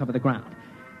month to cover the ground.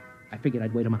 I figured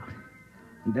I'd wait him out.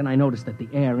 And then I noticed that the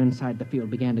air inside the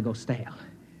field began to go stale.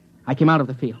 I came out of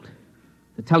the field.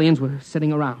 The Tellians were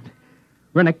sitting around.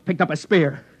 Rennick picked up a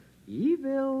spear.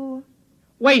 Evil.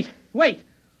 Wait!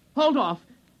 Hold off!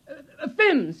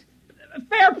 Fins!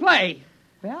 Fair play!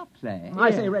 Fair play?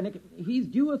 I say, Rennick, he's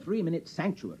due a 3-minute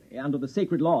sanctuary under the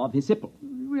sacred law of Hisiple.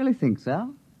 You really think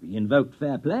so? We invoked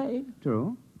fair play.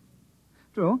 True.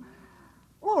 All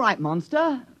right,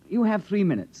 monster. You have 3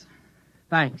 minutes.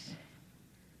 Thanks.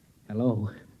 Hello,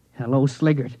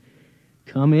 Sliggert.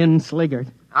 Come in,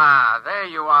 Sliggert. Ah, there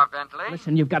you are, Bentley.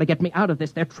 Listen, you've got to get me out of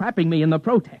this. They're trapping me in the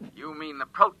Protec. You mean the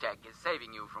Protec is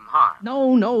saving you from harm?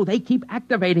 No, they keep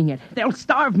activating it. They'll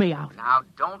starve me out. Now,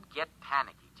 don't get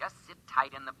panicky. Just sit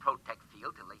tight in the Protec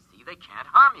field till they see they can't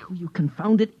harm you. You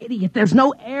confounded idiot. There's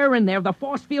no air in there. The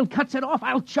force field cuts it off.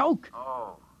 I'll choke.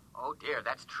 Oh dear,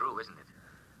 that's true, isn't it?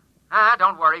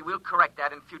 Don't worry. We'll correct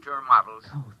that in future models.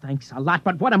 Oh, thanks a lot.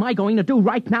 But what am I going to do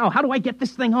right now? How do I get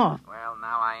this thing off? Well,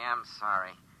 now I am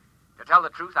sorry. To tell the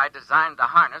truth, I designed the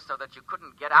harness so that you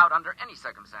couldn't get out under any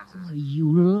circumstances. Oh,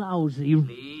 you lousy...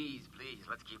 Please,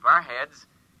 let's keep our heads.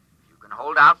 If you can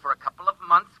hold out for a couple of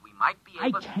months, we might be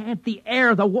able I can't. The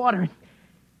air, the water...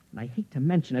 And I hate to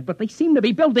mention it, but they seem to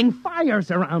be building fires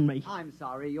around me. I'm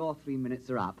sorry, your 3 minutes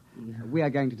are up. We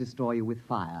are going to destroy you with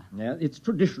fire. Yeah, it's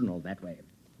traditional that way.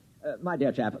 My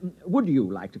dear chap, would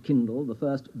you like to kindle the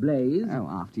first blaze? Oh,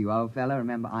 after you, old fellow.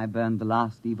 Remember, I burned the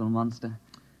last evil monster.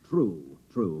 True.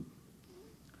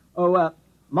 Oh,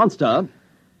 monster.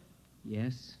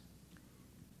 Yes?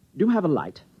 Do you have a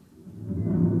light?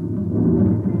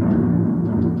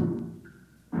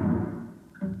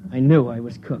 I knew I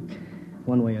was cooked,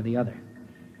 one way or the other.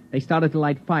 They started to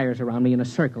light fires around me in a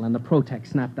circle, and the Protec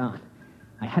snapped on.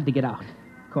 I had to get out.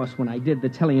 Of course, when I did, the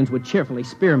Tellians would cheerfully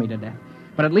spear me to death.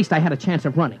 But at least I had a chance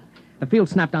of running. The field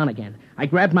snapped on again. I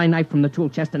grabbed my knife from the tool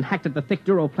chest and hacked at the thick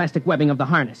duroplastic webbing of the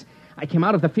harness. I came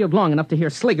out of the field long enough to hear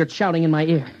Sliggert shouting in my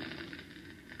ear.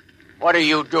 What are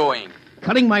you doing?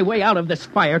 Cutting my way out of this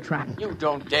fire trap. You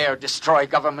don't dare destroy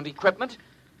government equipment.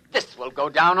 This will go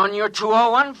down on your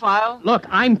 201 file. Look,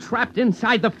 I'm trapped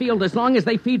inside the field as long as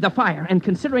they feed the fire. And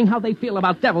considering how they feel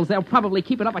about devils, they'll probably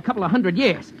keep it up a couple of 100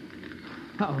 years.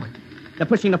 Uh-oh. They're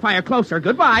pushing the fire closer.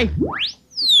 Goodbye.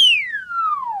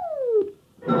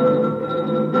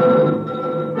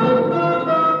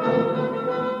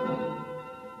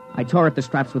 I tore at the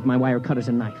straps with my wire cutters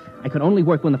and knife. I could only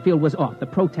work when the field was off. The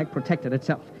Protec protected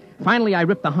itself. Finally, I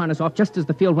ripped the harness off just as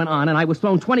the field went on, and I was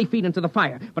thrown 20 feet into the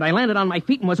fire. But I landed on my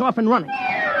feet and was off and running.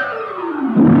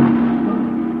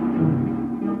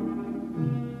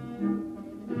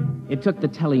 It took the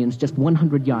Tellians just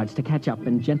 100 yards to catch up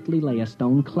and gently lay a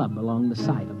stone club along the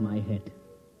side of my head.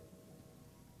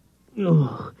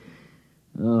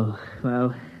 Oh,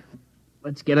 well,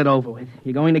 let's get it over with.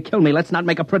 You're going to kill me. Let's not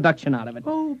make a production out of it.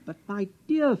 Oh, but my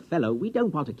dear fellow, we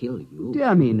don't want to kill you.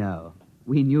 Dear me, no.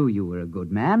 We knew you were a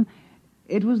good man.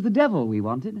 It was the devil we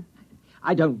wanted.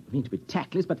 I don't mean to be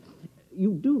tactless, but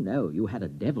you do know you had a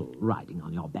devil riding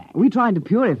on your back. We tried to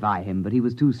purify him, but he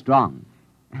was too strong.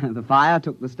 The fire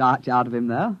took the starch out of him,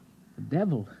 though. The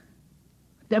devil?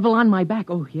 Devil on my back.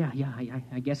 Oh, yeah,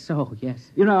 I guess so,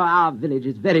 yes. You know, our village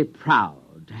is very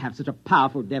proud to have such a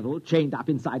powerful devil chained up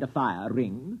inside a fire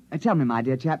ring. Tell me, my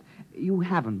dear chap, you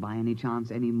haven't by any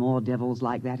chance any more devils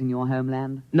like that in your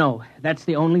homeland? No, that's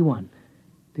the only one.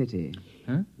 Pity.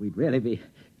 Huh? We'd really be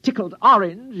tickled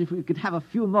orange if we could have a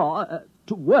few more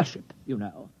to worship, you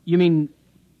know. You mean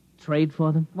trade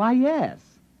for them? Why, yes.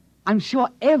 I'm sure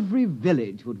every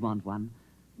village would want one.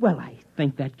 Well, I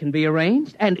think that can be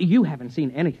arranged, and you haven't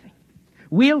seen anything.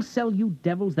 We'll sell you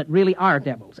devils that really are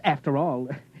devils. After all,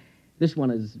 this one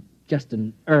is just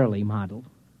an early model.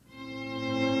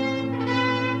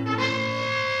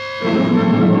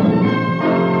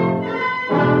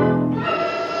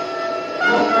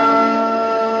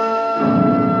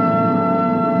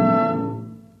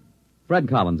 Fred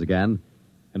Collins again,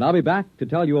 and I'll be back to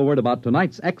tell you a word about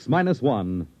tonight's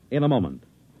X-1 in a moment.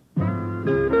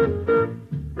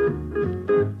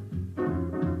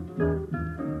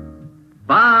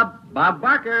 Bob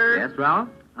Barker. Yes, Ralph?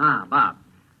 Bob,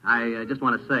 I just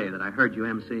want to say that I heard you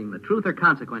emceeing the Truth or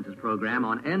Consequences program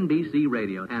on NBC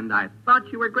Radio, and I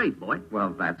thought you were great, boy.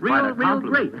 Well, that's real, quite a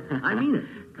compliment. real great. I mean it.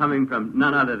 Coming from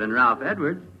none other than Ralph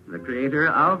Edwards, the creator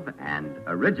of and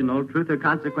original Truth or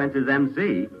Consequences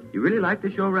MC. You really liked the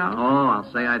show, Ralph? Oh,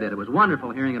 I'll say I did. It was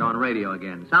wonderful hearing it on radio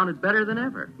again. Sounded better than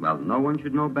ever. Well, no one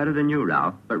should know better than you,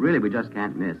 Ralph. But really, we just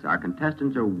can't miss. Our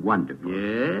contestants are wonderful.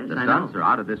 Yes, The I stunts know. are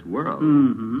out of this world.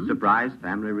 Mm-hmm. Surprise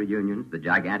family reunions, the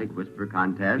gigantic whisper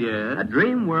contest. Yes. A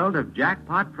dream world of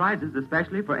jackpot prizes,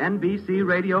 especially for NBC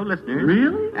radio listeners.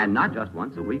 Really? And not just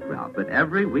once a week, Ralph, but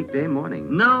every weekday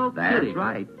morning. No That's kidding.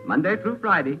 right. Monday through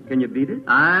Friday. Can you beat it?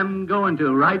 I'm going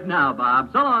to right now,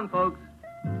 Bob. So long, folks.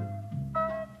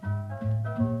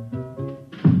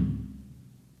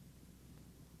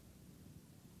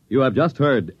 You have just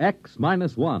heard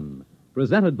X-1,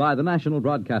 presented by the National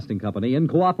Broadcasting Company in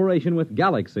cooperation with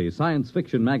Galaxy Science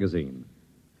Fiction Magazine,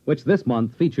 which this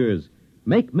month features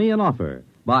Make Me an Offer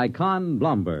by Con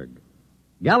Blomberg.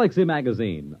 Galaxy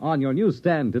Magazine on your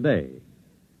newsstand today.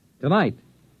 Tonight,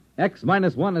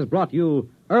 X-1 has brought you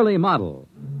Early Model,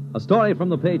 a story from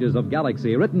the pages of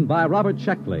Galaxy written by Robert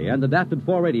Sheckley and adapted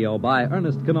for radio by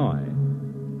Ernest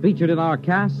Kenoy. Featured in our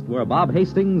cast were Bob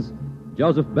Hastings,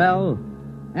 Joseph Bell,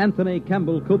 Anthony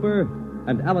Kemble Cooper,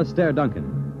 and Alastair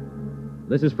Duncan.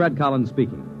 This is Fred Collins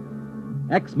speaking.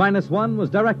 X-1 was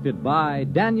directed by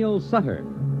Daniel Sutter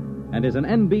and is an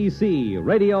NBC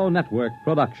Radio Network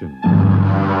production.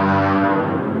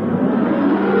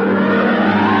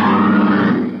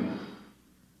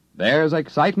 There's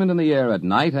excitement in the air at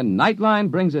night, and Nightline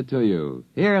brings it to you.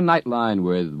 Here in Nightline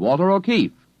with Walter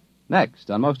O'Keefe. Next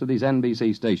on most of these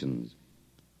NBC stations.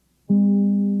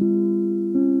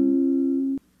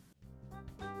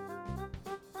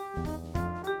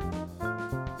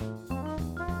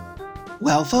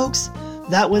 Well, folks,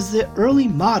 that was the Early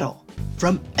Model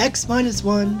from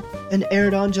X-1 and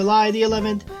aired on July the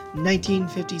 11th,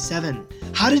 1957.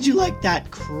 How did you like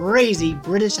that crazy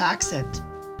British accent?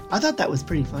 I thought that was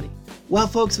pretty funny. Well,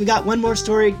 folks, we got one more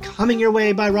story coming your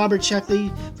way by Robert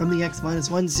Sheckley from the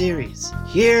X-1 series.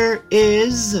 Here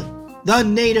is The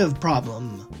Native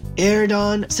Problem, aired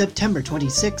on September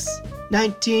 26,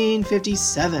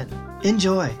 1957.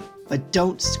 Enjoy, but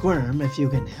don't squirm if you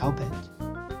can help it.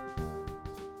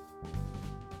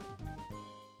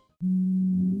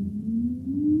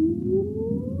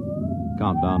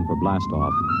 Countdown for blast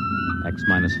off.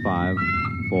 X-5,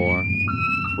 4,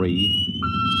 3,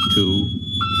 2,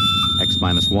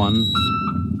 X-1,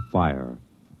 fire.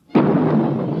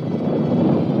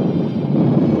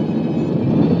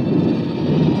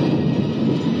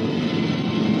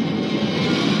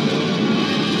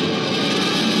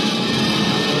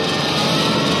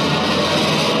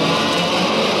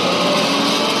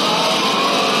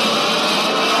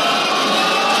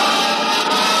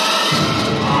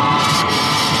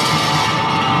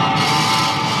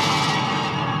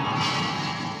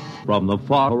 From the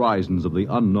far horizons of the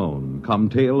unknown come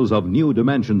tales of new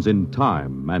dimensions in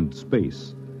time and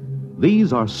space.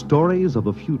 These are stories of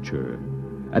the future,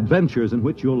 adventures in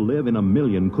which you'll live in a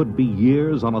million, could be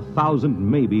years, on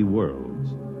 1,000 maybe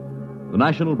worlds. The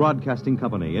National Broadcasting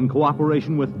Company, in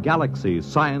cooperation with Galaxy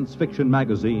Science Fiction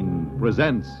Magazine,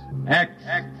 presents X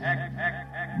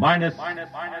minus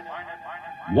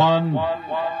 1.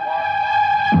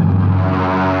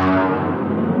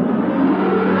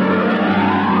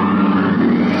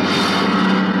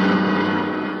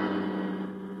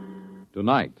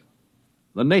 Tonight,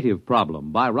 The Native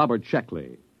Problem by Robert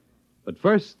Sheckley. But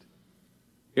first,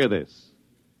 hear this.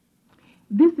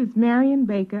 This is Marion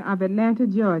Baker of Atlanta,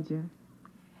 Georgia.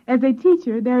 As a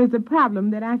teacher, there is a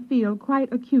problem that I feel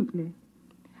quite acutely.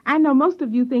 I know most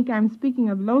of you think I'm speaking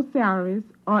of low salaries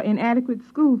or inadequate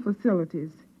school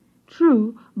facilities.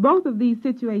 True, both of these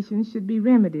situations should be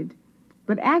remedied.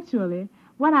 But actually,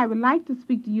 what I would like to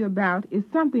speak to you about is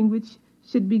something which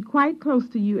should be quite close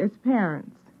to you as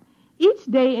parents. Each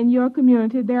day in your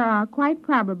community, there are quite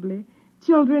probably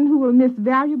children who will miss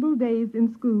valuable days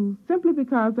in school simply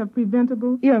because of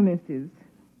preventable illnesses.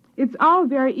 It's all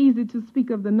very easy to speak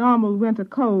of the normal winter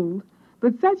cold,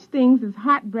 but such things as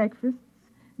hot breakfasts,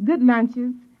 good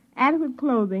lunches, adequate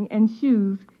clothing, and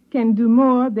shoes can do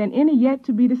more than any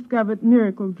yet-to-be-discovered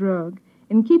miracle drug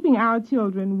in keeping our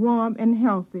children warm and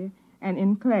healthy and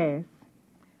in class.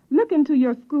 Look into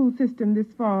your school system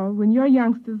this fall when your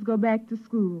youngsters go back to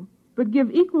school, but give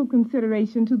equal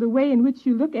consideration to the way in which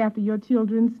you look after your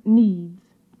children's needs.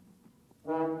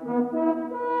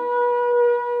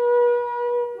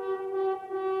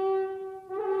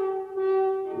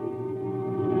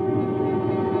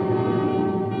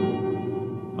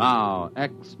 Now,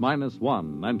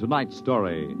 X-1, and tonight's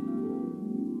story,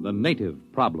 The Native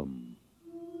Problem.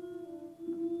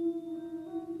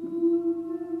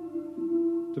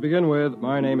 To begin with,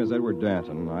 my name is Edward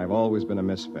Danton. I've always been a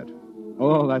misfit.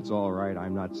 Oh, that's all right.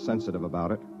 I'm not sensitive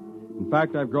about it. In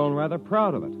fact, I've grown rather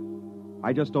proud of it.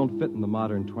 I just don't fit in the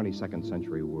modern 22nd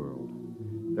century world.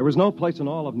 There was no place in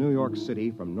all of New York City,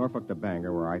 from Norfolk to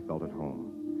Bangor, where I felt at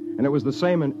home. And it was the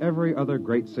same in every other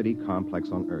great city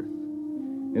complex on Earth.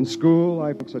 In school,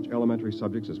 I took such elementary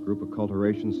subjects as group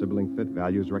acculturation, sibling fit,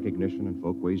 values recognition, and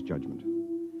folkways judgment.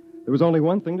 There was only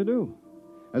one thing to do.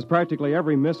 As practically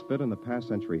every misfit in the past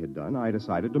century had done, I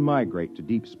decided to migrate to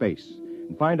deep space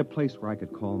and find a place where I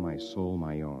could call my soul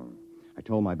my own. I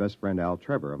told my best friend Al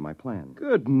Trevor of my plan.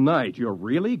 Good night. You're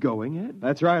really going, Ed?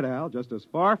 That's right, Al. Just as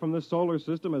far from the solar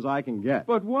system as I can get.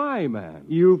 But why, man?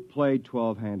 You've played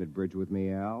 12-handed bridge with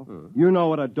me, Al. You know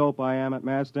what a dope I am at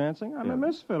mass dancing. I'm a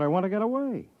misfit. I want to get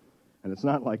away. And it's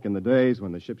not like in the days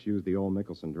when the ships used the old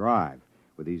Michelson drive.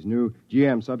 With these new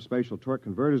GM subspatial torque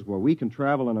converters where we can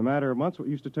travel in a matter of months what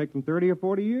used to take them 30 or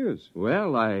 40 years.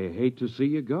 Well, I hate to see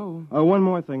you go. One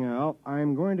more thing, Al.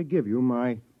 I'm going to give you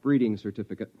my breeding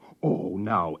certificate. Oh,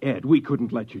 now, Ed, we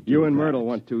couldn't let you do You and that. Myrtle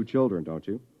want 2 children, don't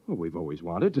you? Well, we've always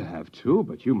wanted to have 2,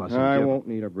 but you mustn't I give... won't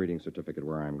need a breeding certificate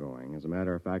where I'm going. As a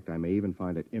matter of fact, I may even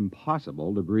find it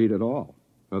impossible to breed at all.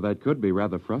 Well, that could be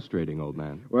rather frustrating, old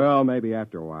man. Well, maybe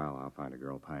after a while I'll find a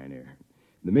girl pioneer.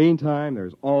 In the meantime,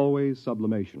 there's always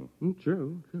sublimation.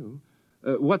 True.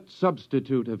 What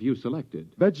substitute have you selected?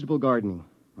 Vegetable gardening.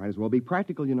 Might as well be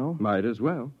practical, you know. Might as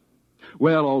well.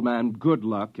 Well, old man, good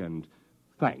luck, and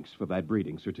thanks for that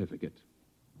breeding certificate.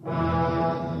 The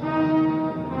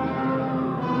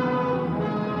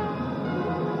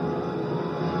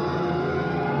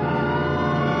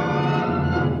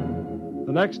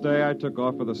next day, I took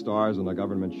off for the stars on a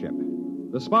government ship.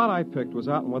 The spot I picked was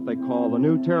out in what they call the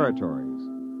New Territories.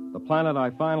 The planet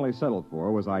I finally settled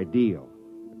for was ideal.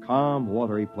 A calm,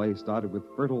 watery place dotted with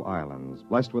fertile islands,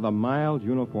 blessed with a mild,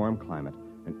 uniform climate,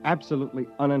 and absolutely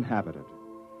uninhabited.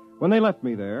 When they left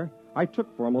me there, I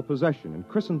took formal possession and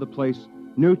christened the place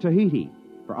New Tahiti,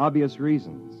 for obvious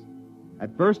reasons.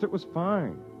 At first, it was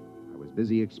fine. I was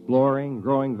busy exploring,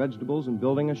 growing vegetables, and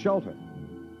building a shelter.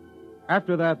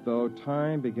 After that, though,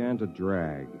 time began to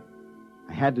drag.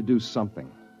 I had to do something.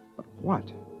 But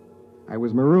what? I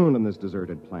was marooned on this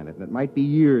deserted planet, and it might be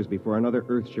years before another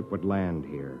Earthship would land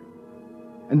here.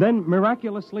 And then,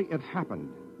 miraculously, it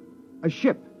happened. A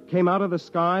ship came out of the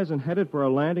skies and headed for a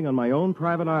landing on my own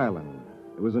private island.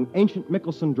 It was an ancient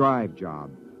Michelson drive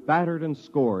job, battered and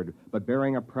scored, but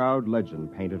bearing a proud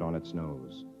legend painted on its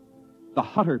nose. The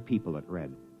Hutter people, it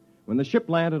read. When the ship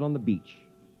landed on the beach,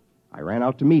 I ran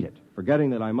out to meet it,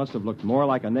 forgetting that I must have looked more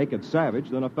like a naked savage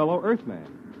than a fellow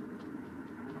Earthman.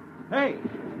 Hey,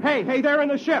 there in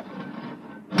the ship!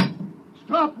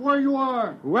 Stop where you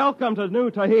are! Welcome to New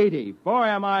Tahiti. Boy,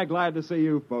 am I glad to see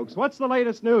you folks. What's the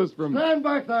latest news from... Stand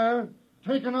back there.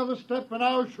 Take another step and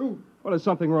I'll shoot. What, is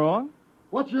something wrong?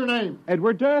 What's your name?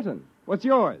 Edward Danton. What's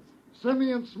yours?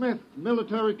 Simeon Smith,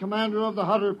 military commander of the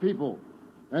Hutter people.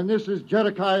 And this is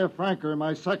Jedediah Franker,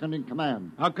 my second in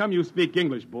command. How come you speak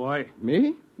English, boy?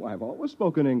 Me? Why, I've always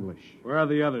spoken English. Where are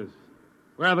the others?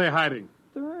 Where are they hiding?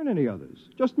 There aren't any others.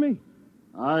 Just me.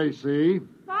 I see.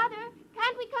 Father,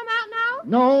 can't we come out now?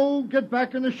 No, get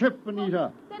back in the ship,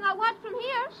 Anita. Then I'll watch from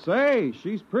here. Say,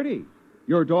 she's pretty.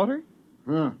 Your daughter?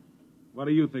 Huh. What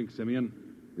do you think, Simeon?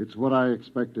 It's what I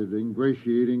expected.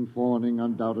 Ingratiating, fawning,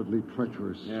 undoubtedly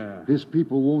treacherous. Yeah. His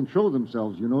people won't show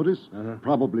themselves, you notice?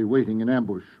 Probably waiting in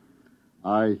ambush.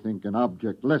 I think an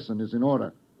object lesson is in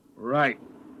order. Right.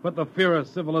 Put the fear of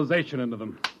civilization into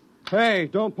them. Hey,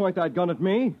 don't point that gun at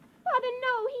me. Father,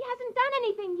 no, he hasn't done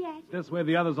anything yet. This way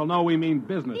the others will know we mean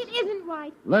business. It isn't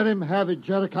right. Let him have it,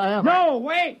 Jedediah. No,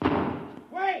 wait!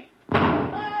 Wait!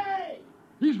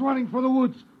 He's running for the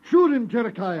woods. Shoot him,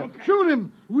 Jedediah. Okay. Shoot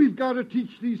him. We've got to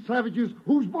teach these savages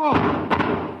who's boss.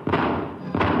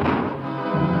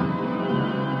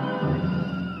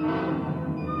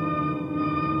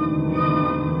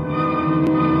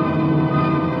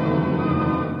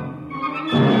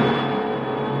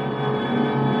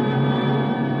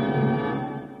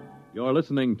 You're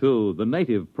listening to The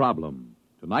Native Problem,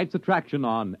 tonight's attraction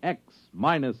on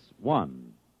X-1.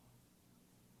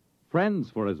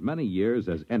 Friends, for as many years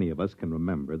as any of us can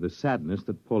remember, the sadness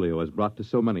that polio has brought to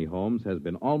so many homes has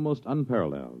been almost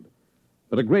unparalleled.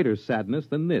 But a greater sadness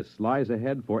than this lies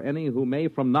ahead for any who may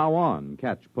from now on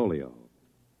catch polio,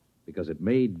 because it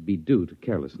may be due to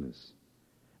carelessness.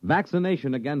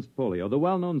 Vaccination against polio, the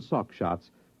well-known Salk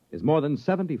shots, is more than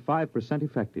 75%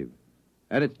 effective.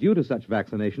 And it's due to such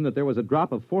vaccination that there was a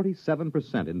drop of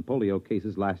 47% in polio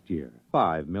cases last year.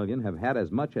 5 million have had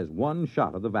as much as one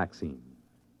shot of the vaccine.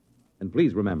 And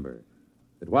please remember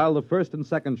that while the first and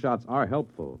second shots are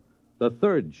helpful, the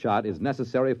third shot is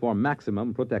necessary for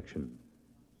maximum protection.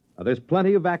 Now, there's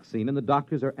plenty of vaccine, and the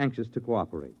doctors are anxious to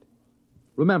cooperate.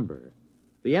 Remember,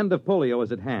 the end of polio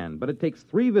is at hand, but it takes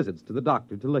 3 visits to the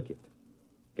doctor to lick it.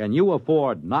 Can you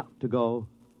afford not to go?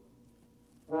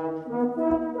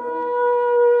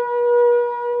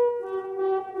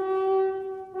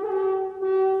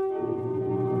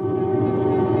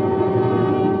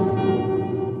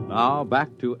 Now,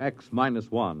 back to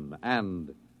X-1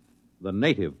 and The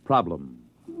Native Problem.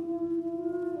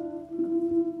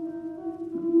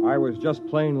 I was just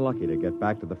plain lucky to get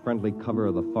back to the friendly cover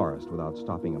of the forest without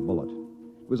stopping a bullet.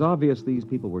 It was obvious these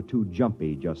people were too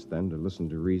jumpy just then to listen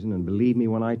to reason and believe me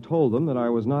when I told them that I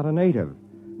was not a native,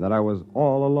 that I was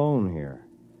all alone here.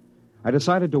 I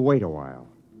decided to wait a while.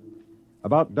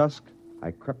 About dusk,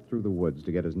 I crept through the woods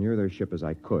to get as near their ship as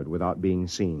I could without being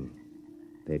seen.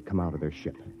 They had come out of their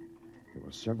ship. There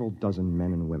were several dozen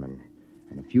men and women,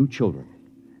 and a few children.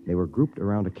 They were grouped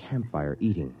around a campfire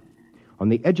eating. On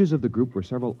the edges of the group were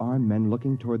several armed men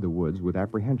looking toward the woods with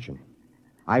apprehension.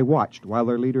 I watched while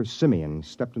their leader, Simeon,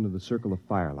 stepped into the circle of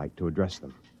firelight to address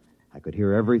them. I could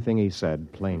hear everything he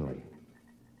said plainly.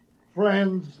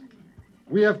 Friends,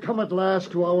 we have come at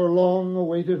last to our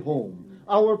long-awaited home,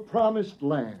 our promised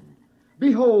land.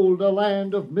 Behold, a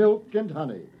land of milk and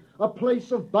honey, a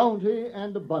place of bounty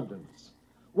and abundance.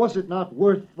 Was it not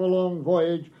worth the long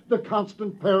voyage, the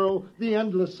constant peril, the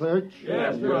endless search?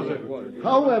 Yes, it was.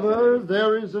 However,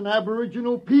 there is an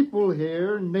aboriginal people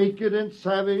here, naked and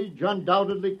savage,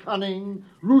 undoubtedly cunning,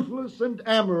 ruthless and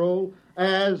amoral,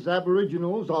 as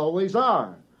aboriginals always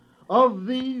are. Of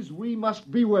these we must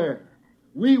beware.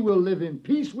 We will live in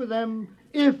peace with them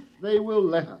if they will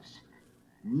let us.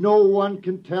 No one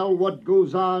can tell what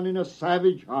goes on in a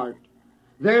savage heart.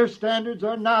 Their standards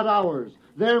are not ours.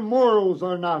 Their morals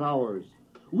are not ours.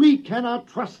 We cannot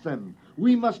trust them.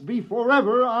 We must be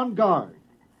forever on guard.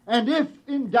 And if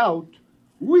in doubt,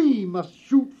 we must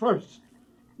shoot first.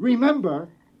 Remember,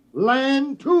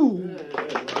 land too.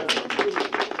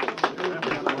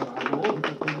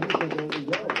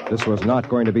 This was not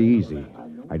going to be easy.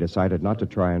 I decided not to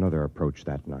try another approach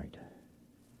that night.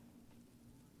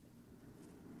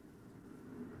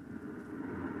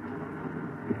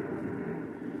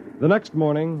 The next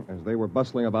morning, as they were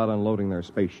bustling about unloading their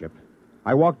spaceship,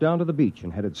 I walked down to the beach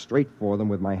and headed straight for them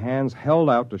with my hands held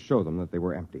out to show them that they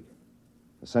were empty.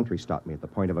 The sentry stopped me at the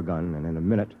point of a gun, and in a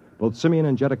minute, both Simeon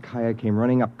and Jedediah came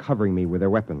running up, covering me with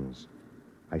their weapons.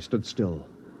 I stood still,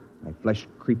 my flesh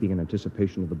creeping in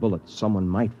anticipation of the bullets someone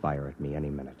might fire at me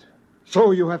any minute. So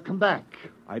you have come back.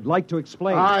 I'd like to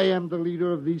explain. I am the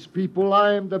leader of these people.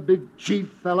 I am the big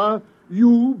chief fella.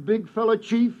 You, big fella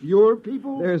chief, your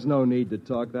people? There's no need to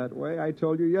talk that way. I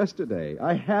told you yesterday.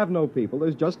 I have no people.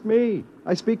 There's just me.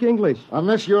 I speak English.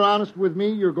 Unless you're honest with me,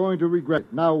 you're going to regret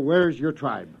it. Now, where's your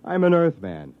tribe? I'm an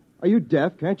Earthman. Are you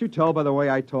deaf? Can't you tell by the way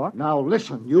I talk? Now,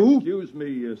 listen, you... Excuse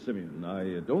me, Simeon.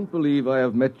 I don't believe I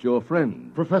have met your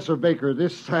friend. Professor Baker,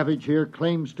 this savage here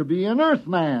claims to be an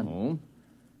Earthman. Oh?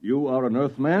 You are an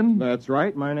Earthman? That's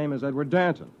right. My name is Edward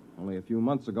Danton. Only a few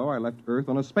months ago, I left Earth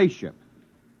on a spaceship.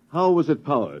 How was it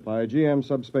powered? By a GM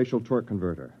subspatial torque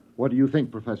converter. What do you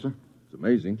think, Professor? It's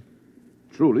amazing.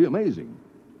 Truly amazing.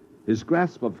 His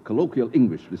grasp of colloquial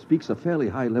English bespeaks a fairly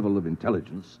high level of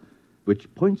intelligence,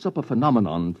 which points up a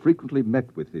phenomenon frequently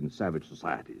met with in savage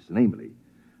societies, namely,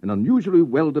 an unusually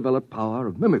well-developed power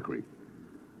of mimicry.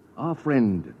 Our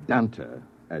friend Dante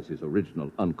as his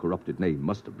original uncorrupted name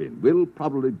must have been, will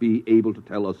probably be able to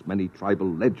tell us many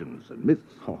tribal legends and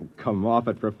myths. Oh, come off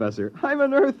it, Professor. I'm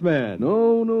an Earthman.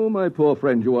 No, my poor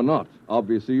friend, you are not.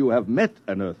 Obviously, you have met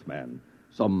an Earthman.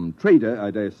 Some trader, I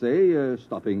dare say,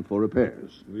 stopping for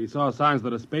repairs. We saw signs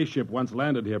that a spaceship once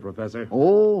landed here, Professor.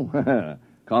 Oh,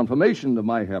 confirmation of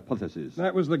my hypothesis.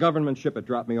 That was the government ship that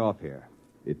dropped me off here.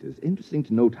 It is interesting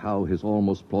to note how his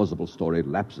almost plausible story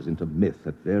lapses into myth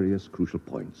at various crucial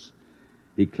points.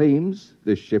 He claims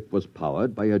this ship was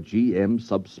powered by a GM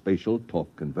subspatial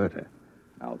torque converter.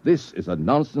 Now, this is a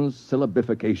nonsense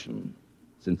syllabification,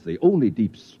 since the only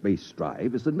deep space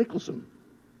drive is the Nicholson.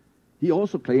 He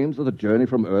also claims that the journey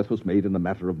from Earth was made in a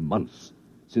matter of months,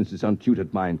 since his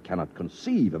untutored mind cannot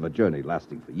conceive of a journey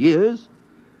lasting for years.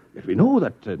 Yet we know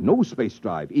that no space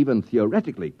drive, even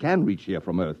theoretically, can reach here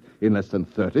from Earth in less than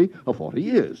 30 or 40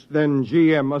 years. Then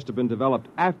GM must have been developed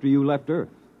after you left Earth.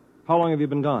 How long have you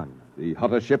been gone? The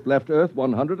Hutter ship left Earth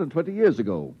 120 years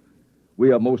ago.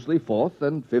 We are mostly fourth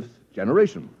and fifth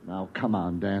generation. Now, come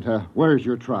on, Danta. Where's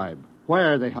your tribe?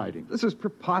 Where are they hiding? This is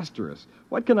preposterous.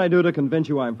 What can I do to convince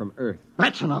you I'm from Earth?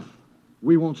 That's enough.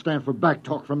 We won't stand for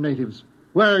backtalk from natives.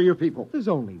 Where are your people? There's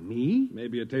only me.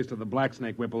 Maybe a taste of the black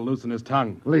snake whip will loosen his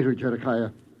tongue. Later,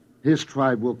 Jedekiah. His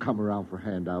tribe will come around for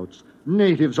handouts.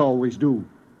 Natives always do.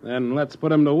 Then let's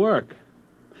put him to work.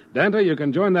 Danta, you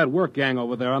can join that work gang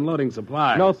over there unloading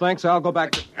supplies. No, thanks. I'll go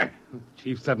back to...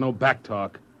 Chief said no back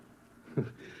talk.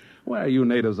 Why are you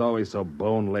natives always so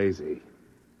bone lazy?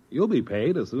 You'll be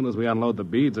paid as soon as we unload the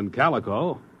beads and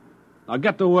calico. Now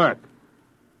get to work.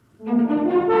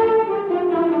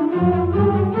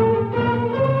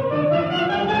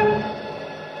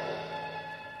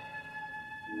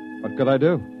 What could I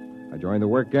do? I joined the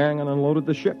work gang and unloaded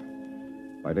the ship.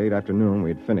 By late afternoon, we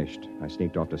had finished. I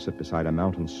sneaked off to sit beside a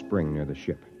mountain spring near the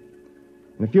ship.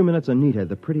 In a few minutes, Anita,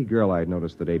 the pretty girl I had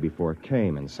noticed the day before,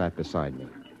 came and sat beside me.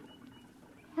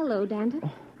 Hello, Danta.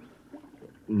 Oh.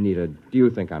 Anita, do you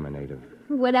think I'm a native?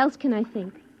 What else can I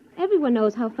think? Everyone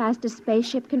knows how fast a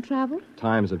spaceship can travel.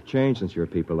 Times have changed since your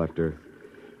people left Earth.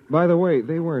 By the way,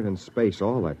 they weren't in space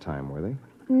all that time, were they?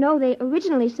 No, they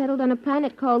originally settled on a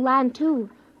planet called Land 2.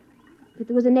 But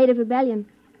there was a native rebellion.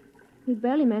 We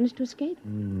barely managed to escape.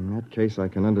 In that case, I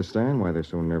can understand why they're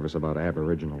so nervous about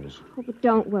aboriginals. Oh, but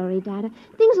don't worry, Dada.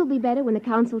 Things will be better when the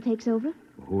council takes over.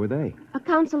 Who are they? A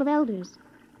council of elders.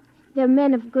 They're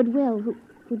men of goodwill who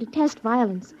detest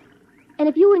violence. And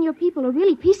if you and your people are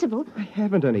really peaceable... I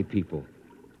haven't any people.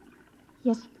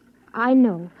 Yes, I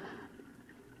know.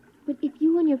 But if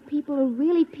you and your people are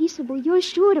really peaceable, you're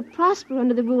sure to prosper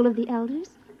under the rule of the elders.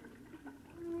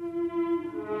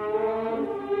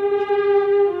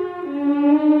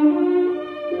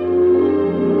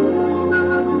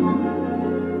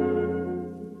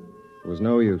 It was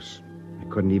no use. I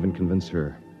couldn't even convince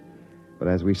her. But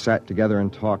as we sat together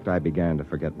and talked, I began to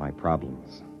forget my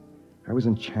problems. I was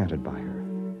enchanted by her.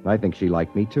 And I think she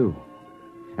liked me, too.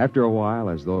 After a while,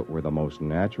 as though it were the most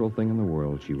natural thing in the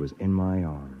world, she was in my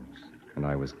arms, and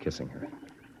I was kissing her.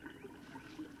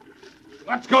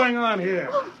 What's going on here?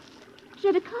 Oh,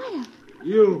 Jedekiah.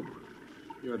 You're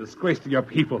a disgrace to your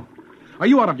people. Are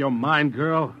you out of your mind,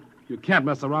 girl? You can't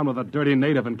mess around with a dirty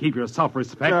native and keep your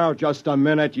self-respect. Now, just a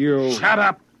minute, you... Shut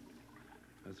up!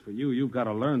 As for you, you've got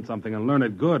to learn something and learn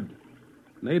it good.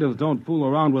 Natives don't fool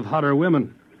around with Hutter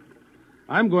women.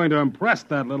 I'm going to impress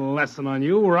that little lesson on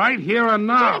you right here and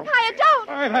now. Jedekiah, don't!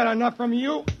 I've had enough from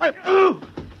you. Martha,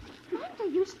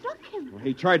 you struck him.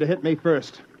 He tried to hit me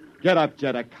first. Get up,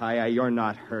 Jedekiah. You're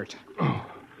not hurt. Oh,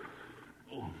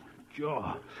 my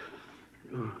jaw.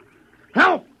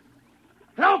 Help!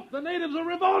 Help! The natives are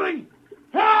revolting!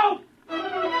 Help!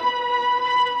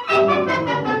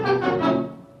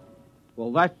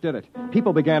 Well, that did it.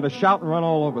 People began to shout and run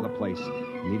all over the place.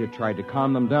 Anita tried to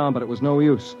calm them down, but it was no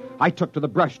use. I took to the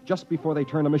brush just before they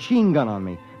turned a machine gun on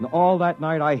me. And all that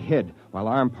night I hid, while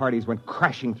armed parties went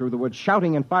crashing through the woods,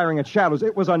 shouting and firing at shadows.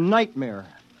 It was a nightmare.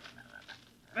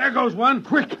 There goes one.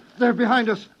 Quick! They're behind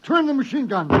us. Turn the machine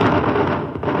gun.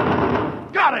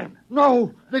 Got him!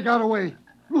 No, they got away.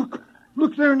 Look!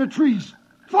 Look there in the trees.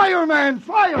 Fire, man!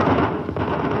 Fire!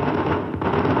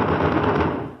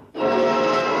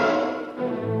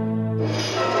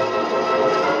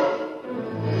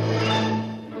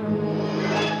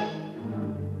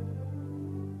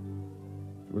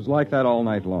 It was like that all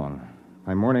night long.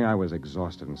 By morning, I was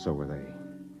exhausted, and so were they.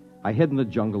 I hid in the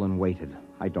jungle and waited.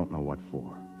 I don't know what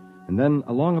for. And then,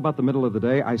 along about the middle of the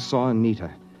day, I saw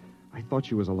Anita. I thought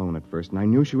she was alone at first, and I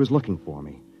knew she was looking for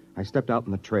me. I stepped out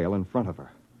in the trail in front of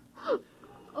her.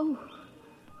 Oh,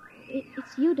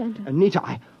 it's you, Danta.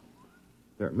 Anita,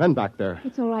 There are men back there.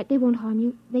 It's all right. They won't harm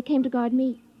you. They came to guard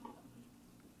me.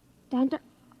 Danta,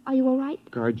 are you all right?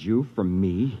 Guard you from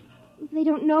me? They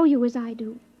don't know you as I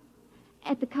do.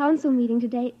 At the council meeting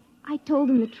today, I told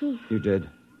them the truth. You did?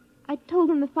 I told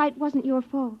them the fight wasn't your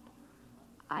fault.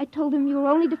 I told them you were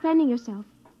only defending yourself.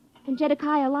 And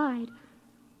Jedekiah lied.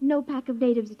 No pack of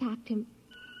natives attacked him.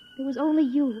 It was only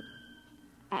you.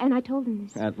 And I told them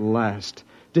this. At last.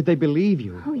 Did they believe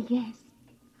you? Oh, yes.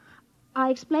 I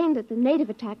explained that the native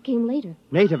attack came later.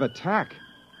 Native attack?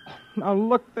 Now,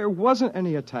 look, there wasn't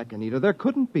any attack, Anita. There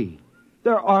couldn't be.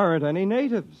 There aren't any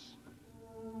natives.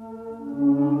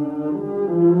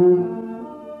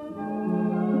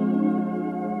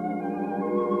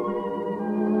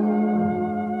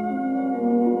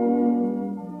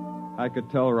 I could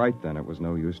tell right then it was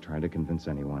no use trying to convince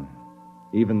anyone,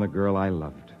 even the girl I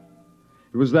loved.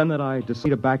 It was then that I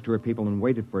decided back to her people and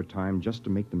waited for a time just to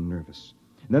make them nervous.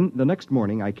 Then, the next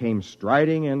morning, I came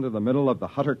striding into the middle of the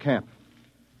Hutter camp.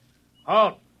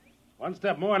 Halt! One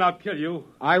step more and I'll kill you.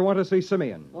 I want to see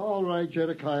Simeon. All right,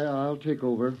 Jedekiah, I'll take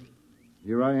over.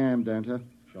 Here I am, Danta.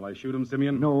 Shall I shoot him,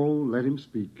 Simeon? No, let him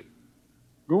speak.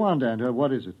 Go on, Danta.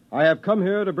 What is it? I have come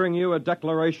here to bring you a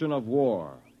declaration of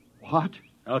war. What?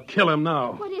 I'll kill him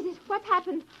now. What is it? What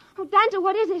happened? Oh, Danta,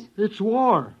 what is it? It's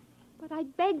war. But I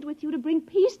begged with you to bring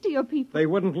peace to your people. They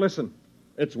wouldn't listen.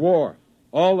 It's war.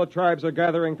 All the tribes are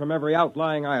gathering from every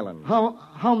outlying island.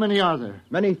 How many are there?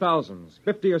 Many thousands,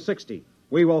 50 or 60.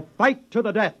 We will fight to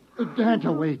the death.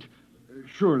 Danta, wait.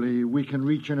 Surely we can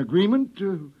reach an agreement.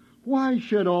 Why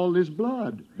shed all this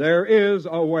blood? There is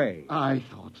a way. I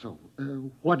thought so.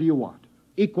 What do you want?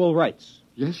 Equal rights.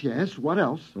 Yes. What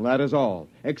else? That is all.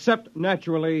 Except,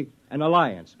 naturally, an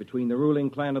alliance between the ruling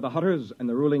clan of the Hutters and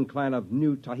the ruling clan of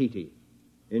New Tahiti.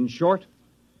 In short,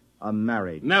 a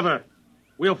marriage. Never.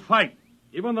 We'll fight,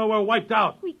 even though we're wiped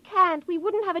out. We can't. We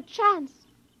wouldn't have a chance.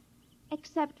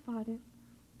 Accept, Father.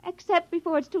 Accept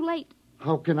before it's too late.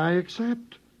 How can I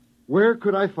accept? Where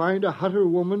could I find a Hutter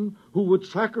woman who would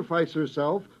sacrifice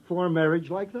herself for a marriage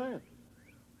like that?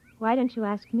 Why don't you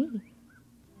ask me?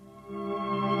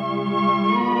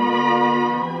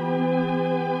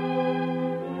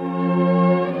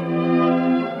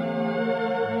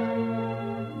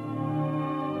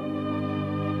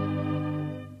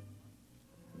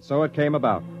 So it came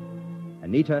about.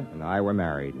 Anita and I were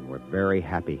married and were very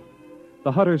happy.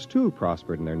 The Hutters, too,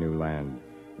 prospered in their new land,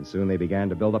 and soon they began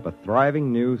to build up a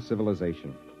thriving new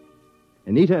civilization.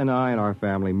 Anita and I and our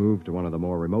family moved to one of the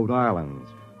more remote islands,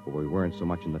 where we weren't so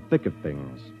much in the thick of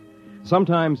things.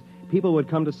 Sometimes people would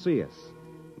come to see us,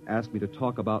 and ask me to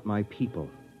talk about my people,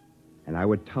 and I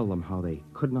would tell them how they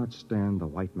could not stand the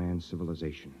white man's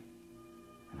civilization,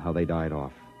 and how they died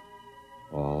off,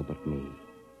 all but me.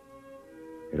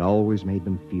 It always made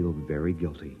them feel very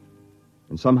guilty,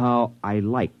 and somehow I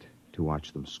liked to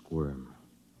watch them squirm.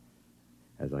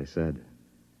 As I said,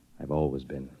 I've always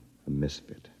been a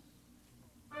misfit.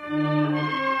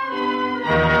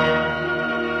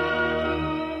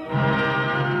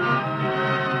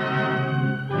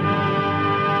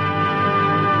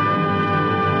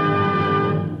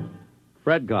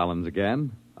 Fred Collins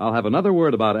again. I'll have another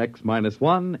word about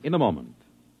X-1 in a moment.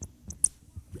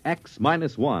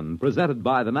 X-1, presented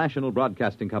by the National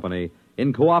Broadcasting Company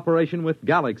in cooperation with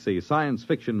Galaxy Science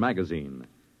Fiction Magazine,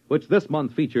 which this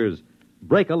month features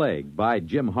Break a Leg by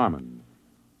Jim Harmon.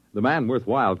 The man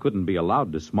worthwhile couldn't be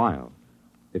allowed to smile.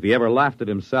 If he ever laughed at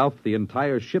himself, the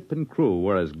entire ship and crew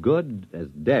were as good as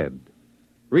dead.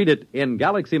 Read it in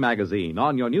Galaxy Magazine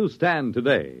on your newsstand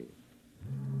today.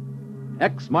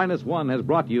 X-1 has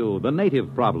brought you The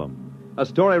Native Problem, a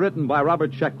story written by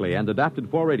Robert Sheckley and adapted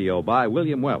for radio by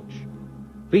William Welch.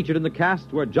 Featured in the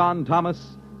cast were John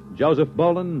Thomas, Joseph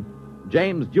Boland,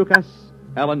 James Dukas,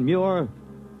 Ellen Muir,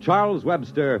 Charles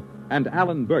Webster, and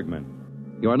Alan Bergman.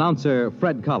 Your announcer,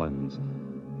 Fred Collins.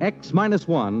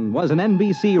 X-1 was an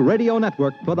NBC Radio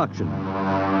Network production.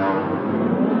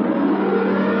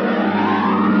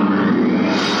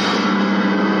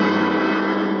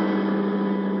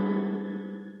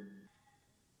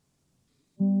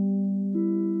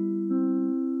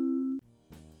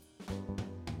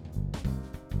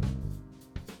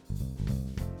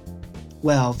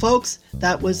 Well, folks,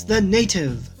 that was The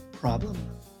Native Problem.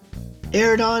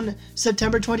 Aired on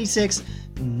September 26,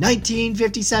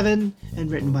 1957,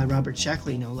 and written by Robert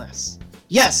Sheckley, no less.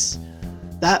 Yes,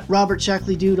 that Robert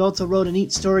Sheckley dude also wrote a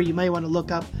neat story you may want to look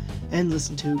up and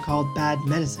listen to called Bad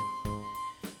Medicine.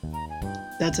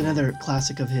 That's another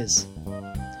classic of his.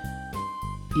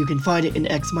 You can find it in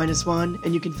X-1,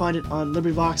 and you can find it on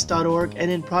LibriVox.org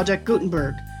and in Project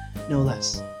Gutenberg, no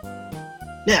less.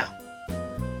 Now,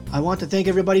 I want to thank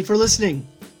everybody for listening.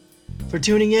 for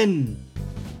tuning in.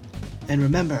 And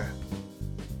remember,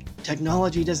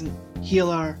 technology doesn't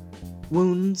heal our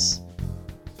wounds.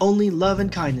 Only love and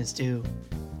kindness do,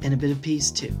 and a bit of peace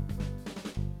too.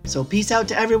 So peace out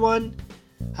to everyone.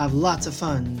 Have lots of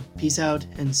fun. Peace out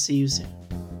and see you soon.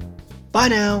 Bye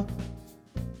now.